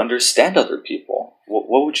can understand other people?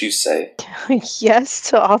 What would you say? Yes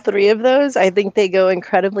to all three of those. I think they go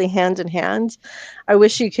incredibly hand in hand. I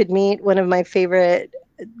wish you could meet one of my favorite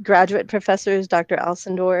graduate professors, Dr.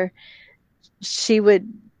 Alcindor. She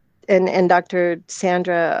would, and Dr.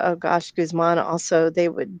 Sandra, Guzman also, they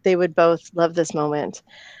would both love this moment.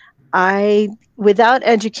 Without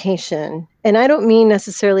education, and I don't mean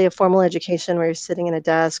necessarily a formal education where you're sitting in a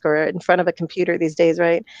desk or in front of a computer these days,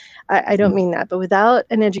 right? I don't mean that, but without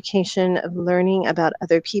an education of learning about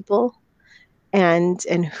other people and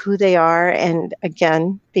who they are, and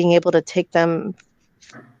again, being able to take them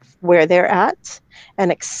where they're at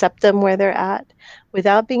and accept them where they're at,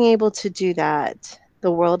 without being able to do that,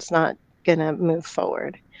 the world's not going to move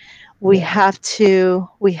forward. We have to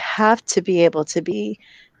be able to be,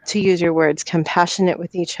 to use your words, compassionate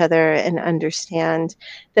with each other and understand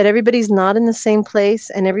that everybody's not in the same place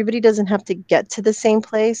and everybody doesn't have to get to the same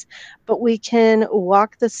place, but we can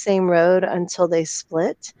walk the same road until they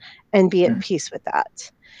split and be at peace with that.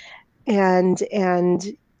 And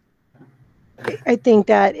I think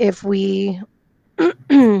that if we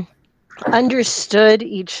understood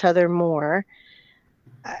each other more,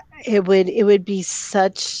 it would be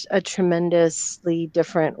such a tremendously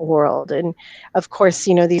different world. And of course,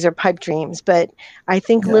 these are pipe dreams, but I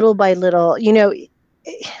think Yeah. little by little, the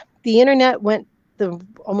internet went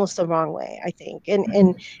almost the wrong way, I think.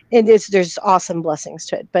 And there's awesome blessings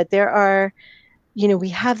to it, but there are, we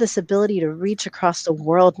have this ability to reach across the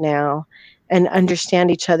world now and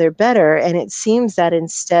understand each other better. And it seems that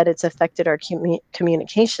instead it's affected our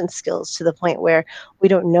communication skills to the point where we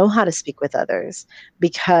don't know how to speak with others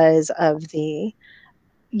because of the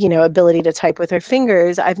ability to type with our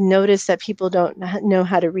fingers. I've noticed that people don't know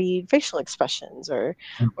how to read facial expressions or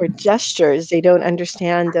gestures. They don't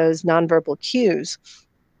understand those nonverbal cues.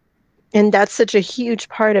 And that's such a huge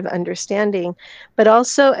part of understanding, but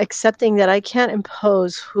also accepting that I can't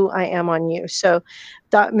impose who I am on you. So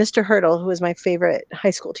Mr. Hurdle, who was my favorite high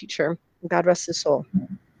school teacher, God rest his soul,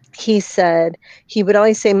 he said, he would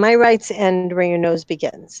always say, my rights end where your nose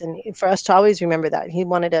begins. And for us to always remember that, he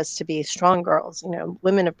wanted us to be strong girls,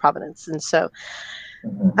 women of providence. And so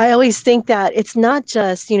I always think that it's not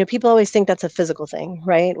just, people always think that's a physical thing,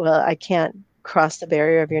 right? Well, I can't cross the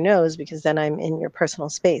barrier of your nose because then I'm in your personal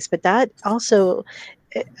space. But that also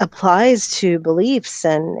applies to beliefs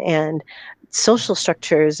and social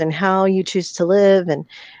structures and how you choose to live. And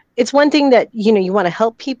it's one thing that, you want to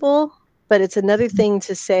help people, but it's another thing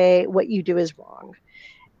to say what you do is wrong.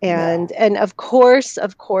 And of course,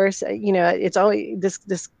 it's always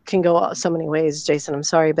this can go so many ways, Jason. I'm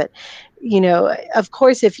sorry, but of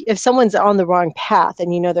course, if someone's on the wrong path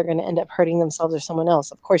and they're going to end up hurting themselves or someone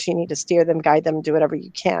else, of course you need to steer them, guide them, do whatever you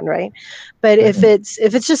can, right? But if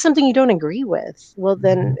it's just something you don't agree with, well,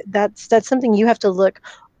 then that's something you have to look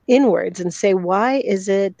inwards and say, why is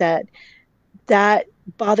it that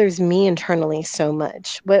bothers me internally so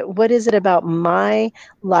much? What is it about my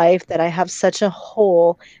life that I have such a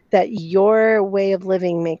hole that your way of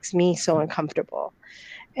living makes me so uncomfortable?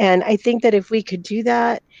 And I think that if we could do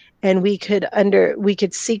that, and we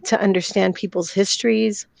could seek to understand people's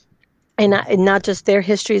histories, and not just their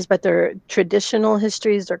histories, but their traditional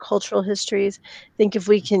histories, their cultural histories. I think if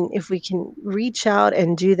we can reach out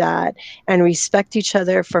and do that and respect each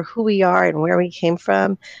other for who we are and where we came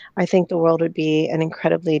from, I think the world would be an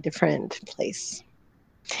incredibly different place.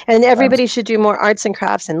 And everybody should do more arts and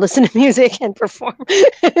crafts and listen to music and perform.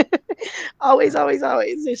 Always, always,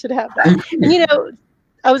 always. They should have that. And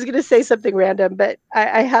I was going to say something random, but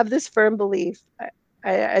I have this firm belief.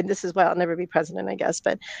 And this is why I'll never be president, I guess.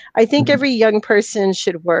 But I think every young person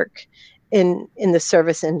should work in the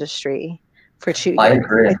service industry for 2 I years.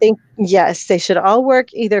 agree. I think, yes, they should all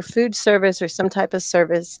work either food service or some type of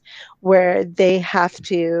service where they have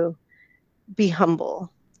to be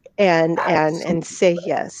humble and say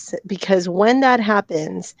yes, because when that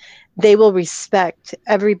happens, they will respect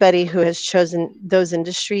everybody who has chosen those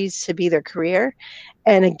industries to be their career.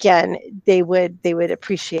 And again, they would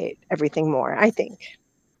appreciate everything more, I think.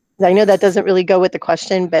 I know that doesn't really go with the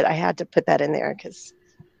question, but I had to put that in there because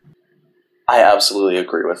I absolutely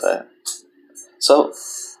agree with it. So,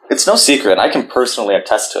 it's no secret, and I can personally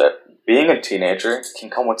attest to it. Being a teenager can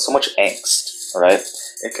come with so much angst, right?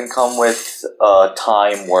 It can come with a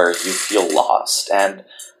time where you feel lost and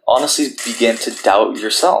honestly begin to doubt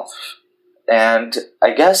yourself. And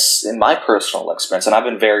I guess in my personal experience, and I've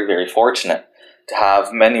been very, very fortunate to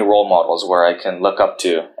have many role models where I can look up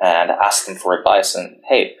to and ask them for advice and,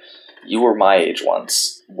 hey, you were my age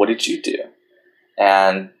once. What did you do?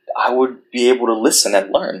 And I would be able to listen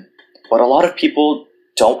and learn. But a lot of people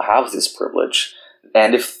don't have this privilege.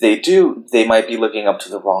 And if they do, they might be looking up to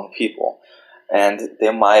the wrong people. And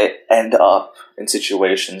they might end up in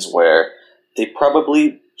situations where they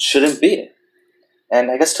probably shouldn't be. And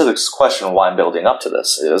I guess to this question, why I'm building up to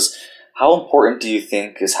this is, how important do you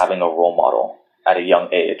think is having a role model at a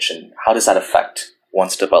young age, and how does that affect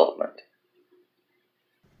one's development?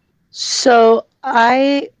 so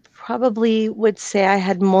I probably would say I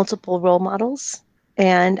had multiple role models,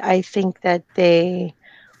 and I think that they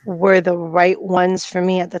were the right ones for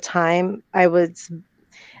me at the time.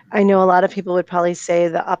 I know a lot of people would probably say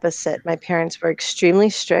the opposite. My parents were extremely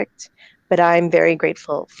strict, but I'm very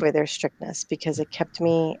grateful for their strictness because it kept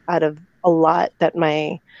me out of a lot that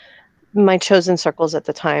my chosen circles at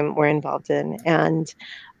the time were involved in. And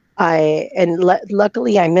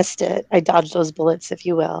luckily I missed it. I dodged those bullets, if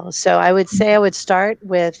you will. So I would say I would start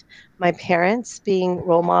with my parents being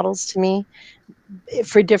role models to me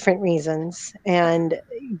for different reasons,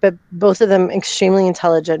 but both of them extremely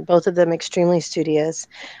intelligent, both of them extremely studious.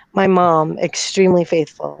 My mom extremely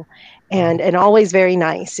faithful, and always very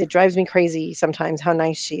nice. It drives me crazy sometimes how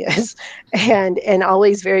nice she is, and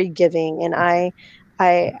always very giving. And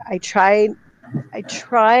I try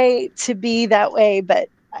to be that way, but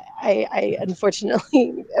I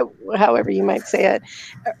unfortunately, however you might say it,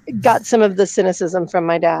 got some of the cynicism from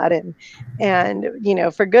my dad, and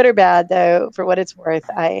for good or bad, though, for what it's worth,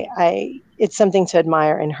 I it's something to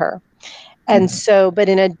admire in her. And so, but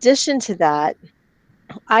in addition to that,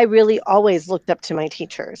 I really always looked up to my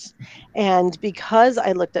teachers. And because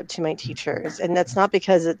I looked up to my teachers, and that's not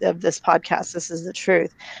because of this podcast, this is the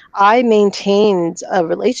truth, I maintained a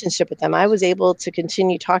relationship with them. I was able to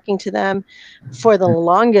continue talking to them for the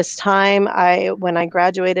longest time. When I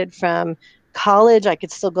graduated from college, I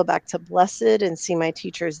could still go back to Blessed and see my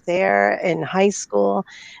teachers there. In high school,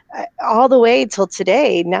 all the way till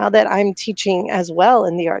today. Now that I'm teaching as well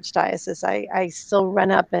in the Archdiocese, I still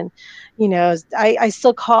run up and I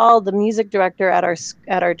still call the music director at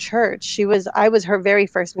our church. I was her very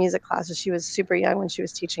first music class. So she was super young when she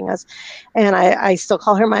was teaching us, and I still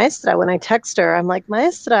call her maestra. When I text her, I'm like,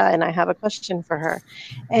 maestra, and I have a question for her.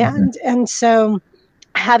 And so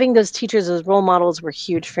having those teachers as role models were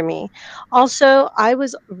huge for me. Also, I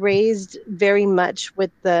was raised very much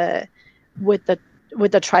with the with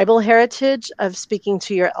the tribal heritage of speaking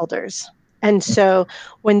to your elders. And so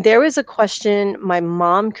when there was a question my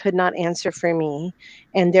mom could not answer for me,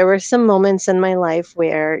 and there were some moments in my life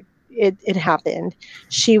where it happened,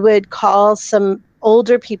 she would call some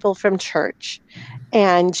older people from church,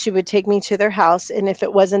 and she would take me to their house. And if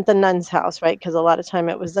it wasn't the nun's house, right, because a lot of time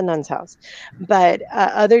it was the nun's house, but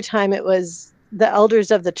other time it was the elders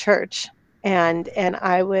of the church. And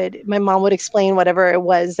my mom would explain whatever it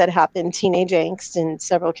was that happened, teenage angst in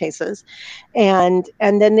several cases, and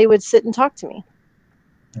then they would sit and talk to me,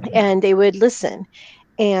 and they would listen.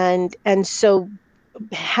 And so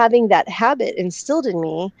having that habit instilled in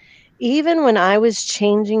me, even when I was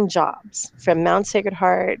changing jobs from Mount Sacred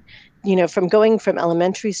Heart, from going from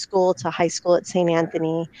elementary school to high school at St.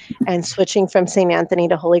 Anthony, and switching from St. Anthony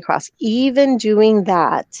to Holy Cross, even doing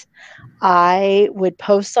that, I would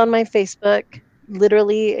post on my Facebook.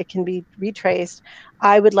 Literally, it can be retraced.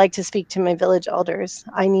 I would like to speak to my village elders.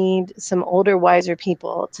 I need some older, wiser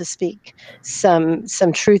people to speak some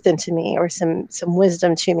truth into me, or some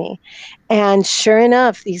wisdom to me. And sure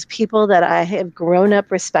enough, these people that I have grown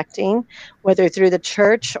up respecting, whether through the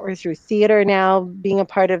church or through theater, now being a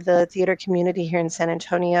part of the theater community here in San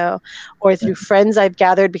Antonio, or through friends I've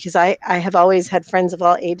gathered, because I have always had friends of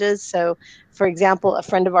all ages. So, for example, a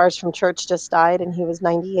friend of ours from church just died, and he was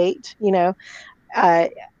 98. Uh,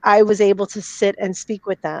 I was able to sit and speak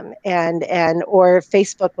with them, or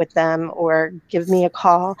Facebook with them, or give me a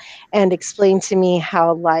call and explain to me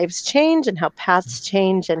how lives change and how paths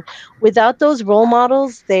change. And without those role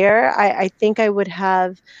models there, I think I would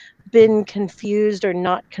have been confused or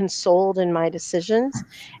not consoled in my decisions.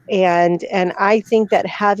 And I think that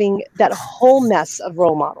having that whole mess of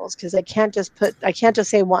role models, because I can't just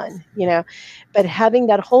say one, but having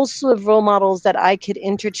that whole slew of role models that I could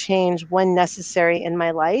interchange when necessary in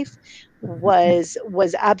my life was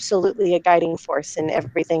absolutely a guiding force in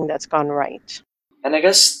everything that's gone right. And I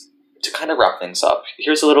guess to kind of wrap things up,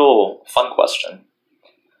 here's a little fun question.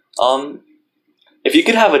 If you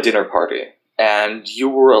could have a dinner party and you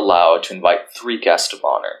were allowed to invite 3 guests of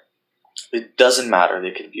honor, it doesn't matter.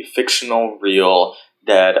 They could be fictional, real,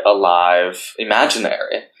 dead, alive,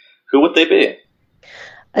 imaginary. Who would they be?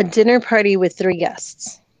 A dinner party with 3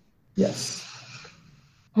 guests. Yes.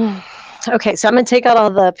 Okay, so I'm going to take out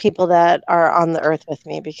all the people that are on the earth with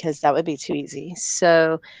me, because that would be too easy.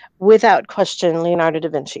 So without question, Leonardo da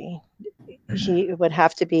Vinci. He would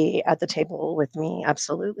have to be at the table with me,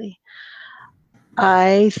 absolutely.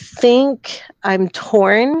 I think I'm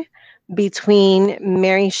torn between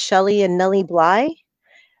Mary Shelley and Nellie Bly,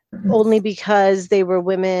 only because they were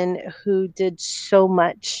women who did so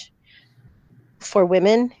much for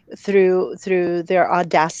women through their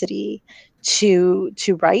audacity to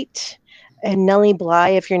write. And Nellie Bly,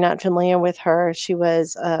 if you're not familiar with her, she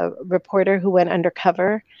was a reporter who went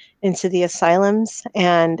undercover into the asylums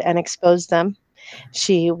and exposed them.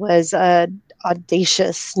 She was a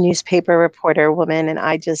audacious newspaper reporter woman, and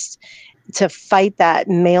to fight that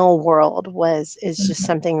male world is just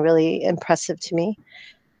something really impressive to me.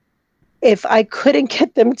 If I couldn't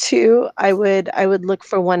get them to, I would look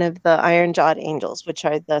for one of the Iron-Jawed Angels, which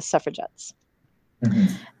are the suffragettes.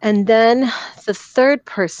 And then the third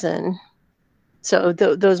person, so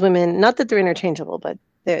those women, not that they're interchangeable, but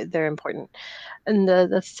they're important. And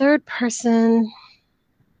the third person,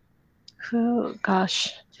 who,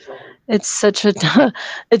 gosh, it's such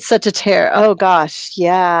a tear. Oh gosh,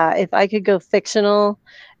 yeah. If I could go fictional,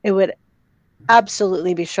 it would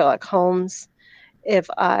absolutely be Sherlock Holmes. If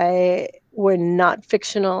I were not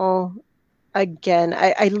fictional, again,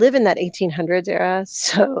 I live in that 1800s era,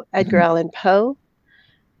 so Edgar Allan Poe,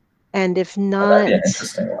 and if Oh, that'd be not, an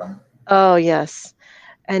interesting one. oh yes,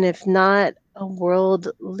 and if not a world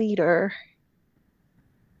leader,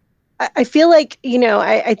 I feel like,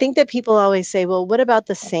 I think that people always say, well, what about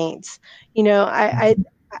the saints? You know, I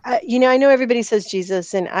know everybody says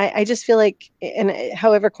Jesus, and I just feel like, and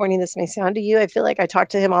however corny this may sound to you, I feel like I talk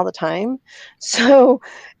to him all the time. So,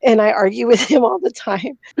 and I argue with him all the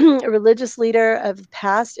time. A religious leader of the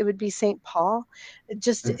past, it would be St. Paul.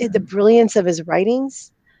 Just the Mhm. brilliance of his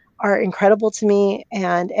writings are incredible to me,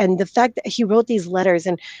 and the fact that he wrote these letters,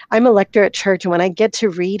 and I'm a lector at church, and when I get to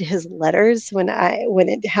read his letters, when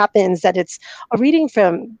it happens that it's a reading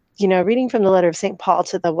from the letter of St. Paul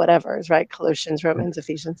to the whatevers, right? Colossians, Romans,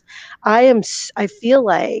 Ephesians. I feel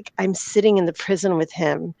like I'm sitting in the prison with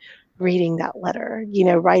him, reading that letter,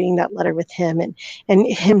 writing that letter with him, and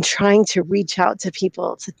him trying to reach out to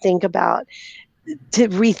people to think about, to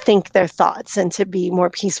rethink their thoughts and to be more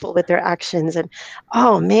peaceful with their actions. And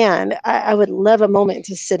oh man, I would love a moment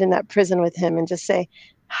to sit in that prison with him and just say,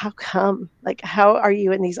 how come? Like, how are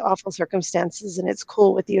you in these awful circumstances? And it's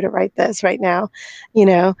cool with you to write this right now, you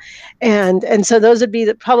know? And so those would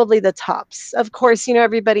be probably the tops. Of course,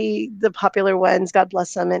 everybody, the popular ones, God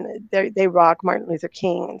bless them, and they rock. Martin Luther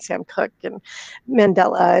King and Sam Cooke and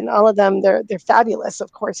Mandela and all of them. They're fabulous,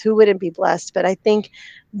 of course. Who wouldn't be blessed? But I think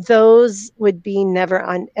those would be never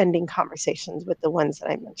ending conversations with the ones that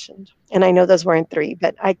I mentioned. And I know those weren't three,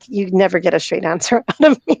 but you never get a straight answer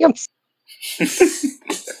out of me.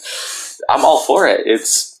 I'm all for it.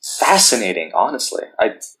 It's fascinating, honestly.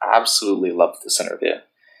 I absolutely love this interview.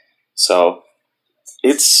 So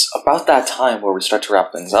it's about that time where we start to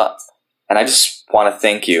wrap things up. And I just want to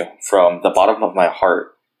thank you from the bottom of my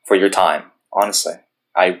heart for your time. Honestly,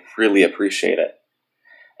 I really appreciate it.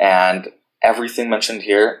 And everything mentioned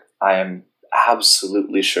here, I am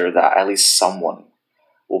absolutely sure that at least someone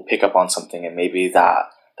will pick up on something, and maybe that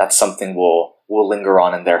something will linger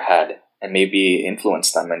on in their head and maybe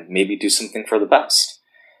influence them and maybe do something for the best.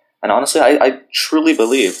 And honestly, I truly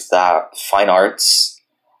believe that fine arts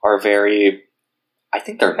are I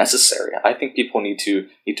think they're necessary. I think people need to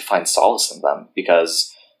find solace in them,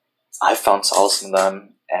 because I found solace in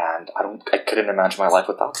them, and I couldn't imagine my life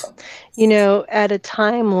without them. At a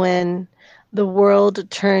time when the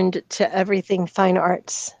world turned to everything fine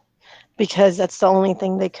arts, because that's the only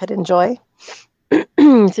thing they could enjoy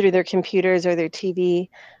through their computers or their TV,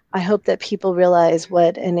 I hope that people realize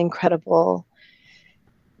what an incredible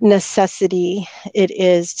necessity it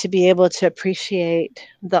is to be able to appreciate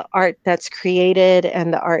the art that's created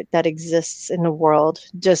and the art that exists in the world.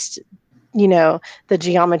 Just the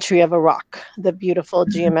geometry of a rock, the beautiful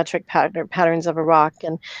geometric patterns of a rock,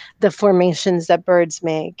 and the formations that birds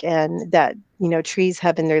make, and that trees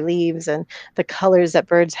have in their leaves, and the colors that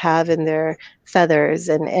birds have in their feathers,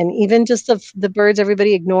 and even just the birds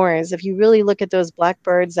everybody ignores. If you really look at those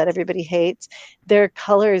blackbirds that everybody hates, their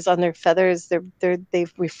colors on their feathers, they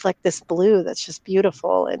reflect this blue that's just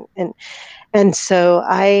beautiful. And so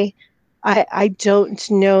I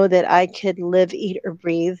don't know that I could live, eat, or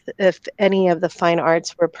breathe if any of the fine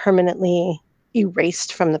arts were permanently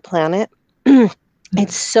erased from the planet.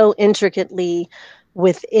 It's so intricately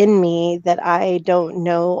within me that I don't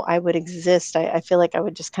know I would exist. I feel like I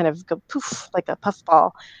would just kind of go poof, like a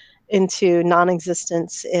puffball, into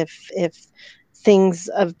non-existence if things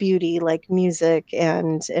of beauty like music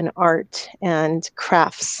and art and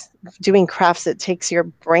crafts, doing crafts, that takes your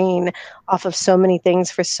brain off of so many things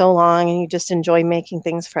for so long, and you just enjoy making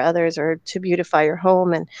things for others or to beautify your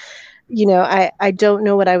home. And I don't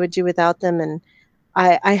know what I would do without them. And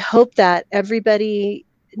I hope that everybody,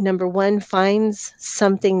 number one, finds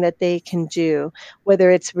something that they can do, whether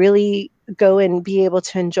it's really go and be able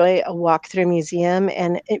to enjoy a walk through a museum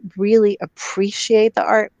and really appreciate the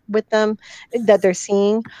art with them that they're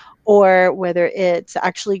seeing, or whether it's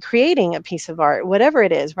actually creating a piece of art, whatever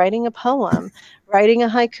it is, writing a poem, writing a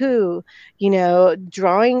haiku,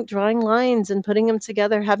 drawing lines and putting them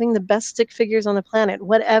together, having the best stick figures on the planet,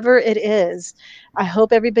 whatever it is. I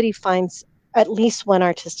hope everybody finds at least one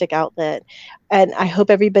artistic outlet. And I hope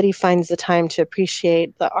everybody finds the time to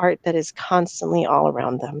appreciate the art that is constantly all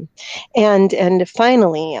around them. And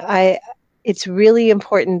finally, it's really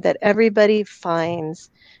important that everybody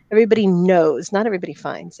knows, not everybody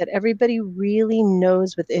finds, that everybody really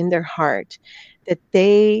knows within their heart that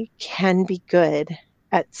they can be good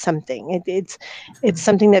at something. It's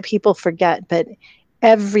something that people forget, but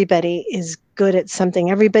everybody is good at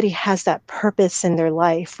something. Everybody has that purpose in their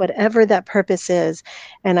life, whatever that purpose is,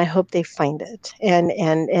 and I hope they find it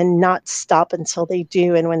and not stop until they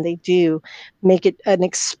do. And when they do, make it an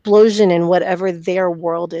explosion in whatever their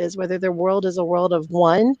world is, whether their world is a world of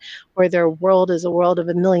one or their world is a world of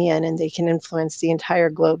a million, and they can influence the entire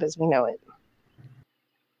globe as we know it.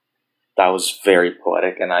 That was very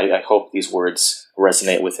poetic, and I hope these words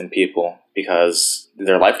resonate within people because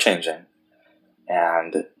they're life-changing.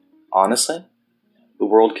 And honestly, the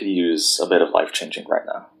world could use a bit of life-changing right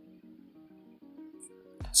now.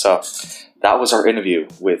 So, that was our interview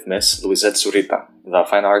with Miss Luisette Zurita, the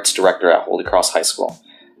Fine Arts Director at Holy Cross High School.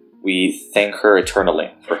 We thank her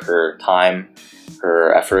eternally for her time,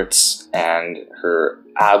 her efforts, and her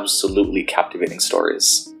absolutely captivating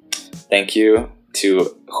stories. Thank you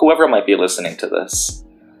to whoever might be listening to this,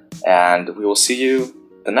 and we will see you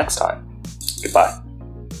the next time. Goodbye.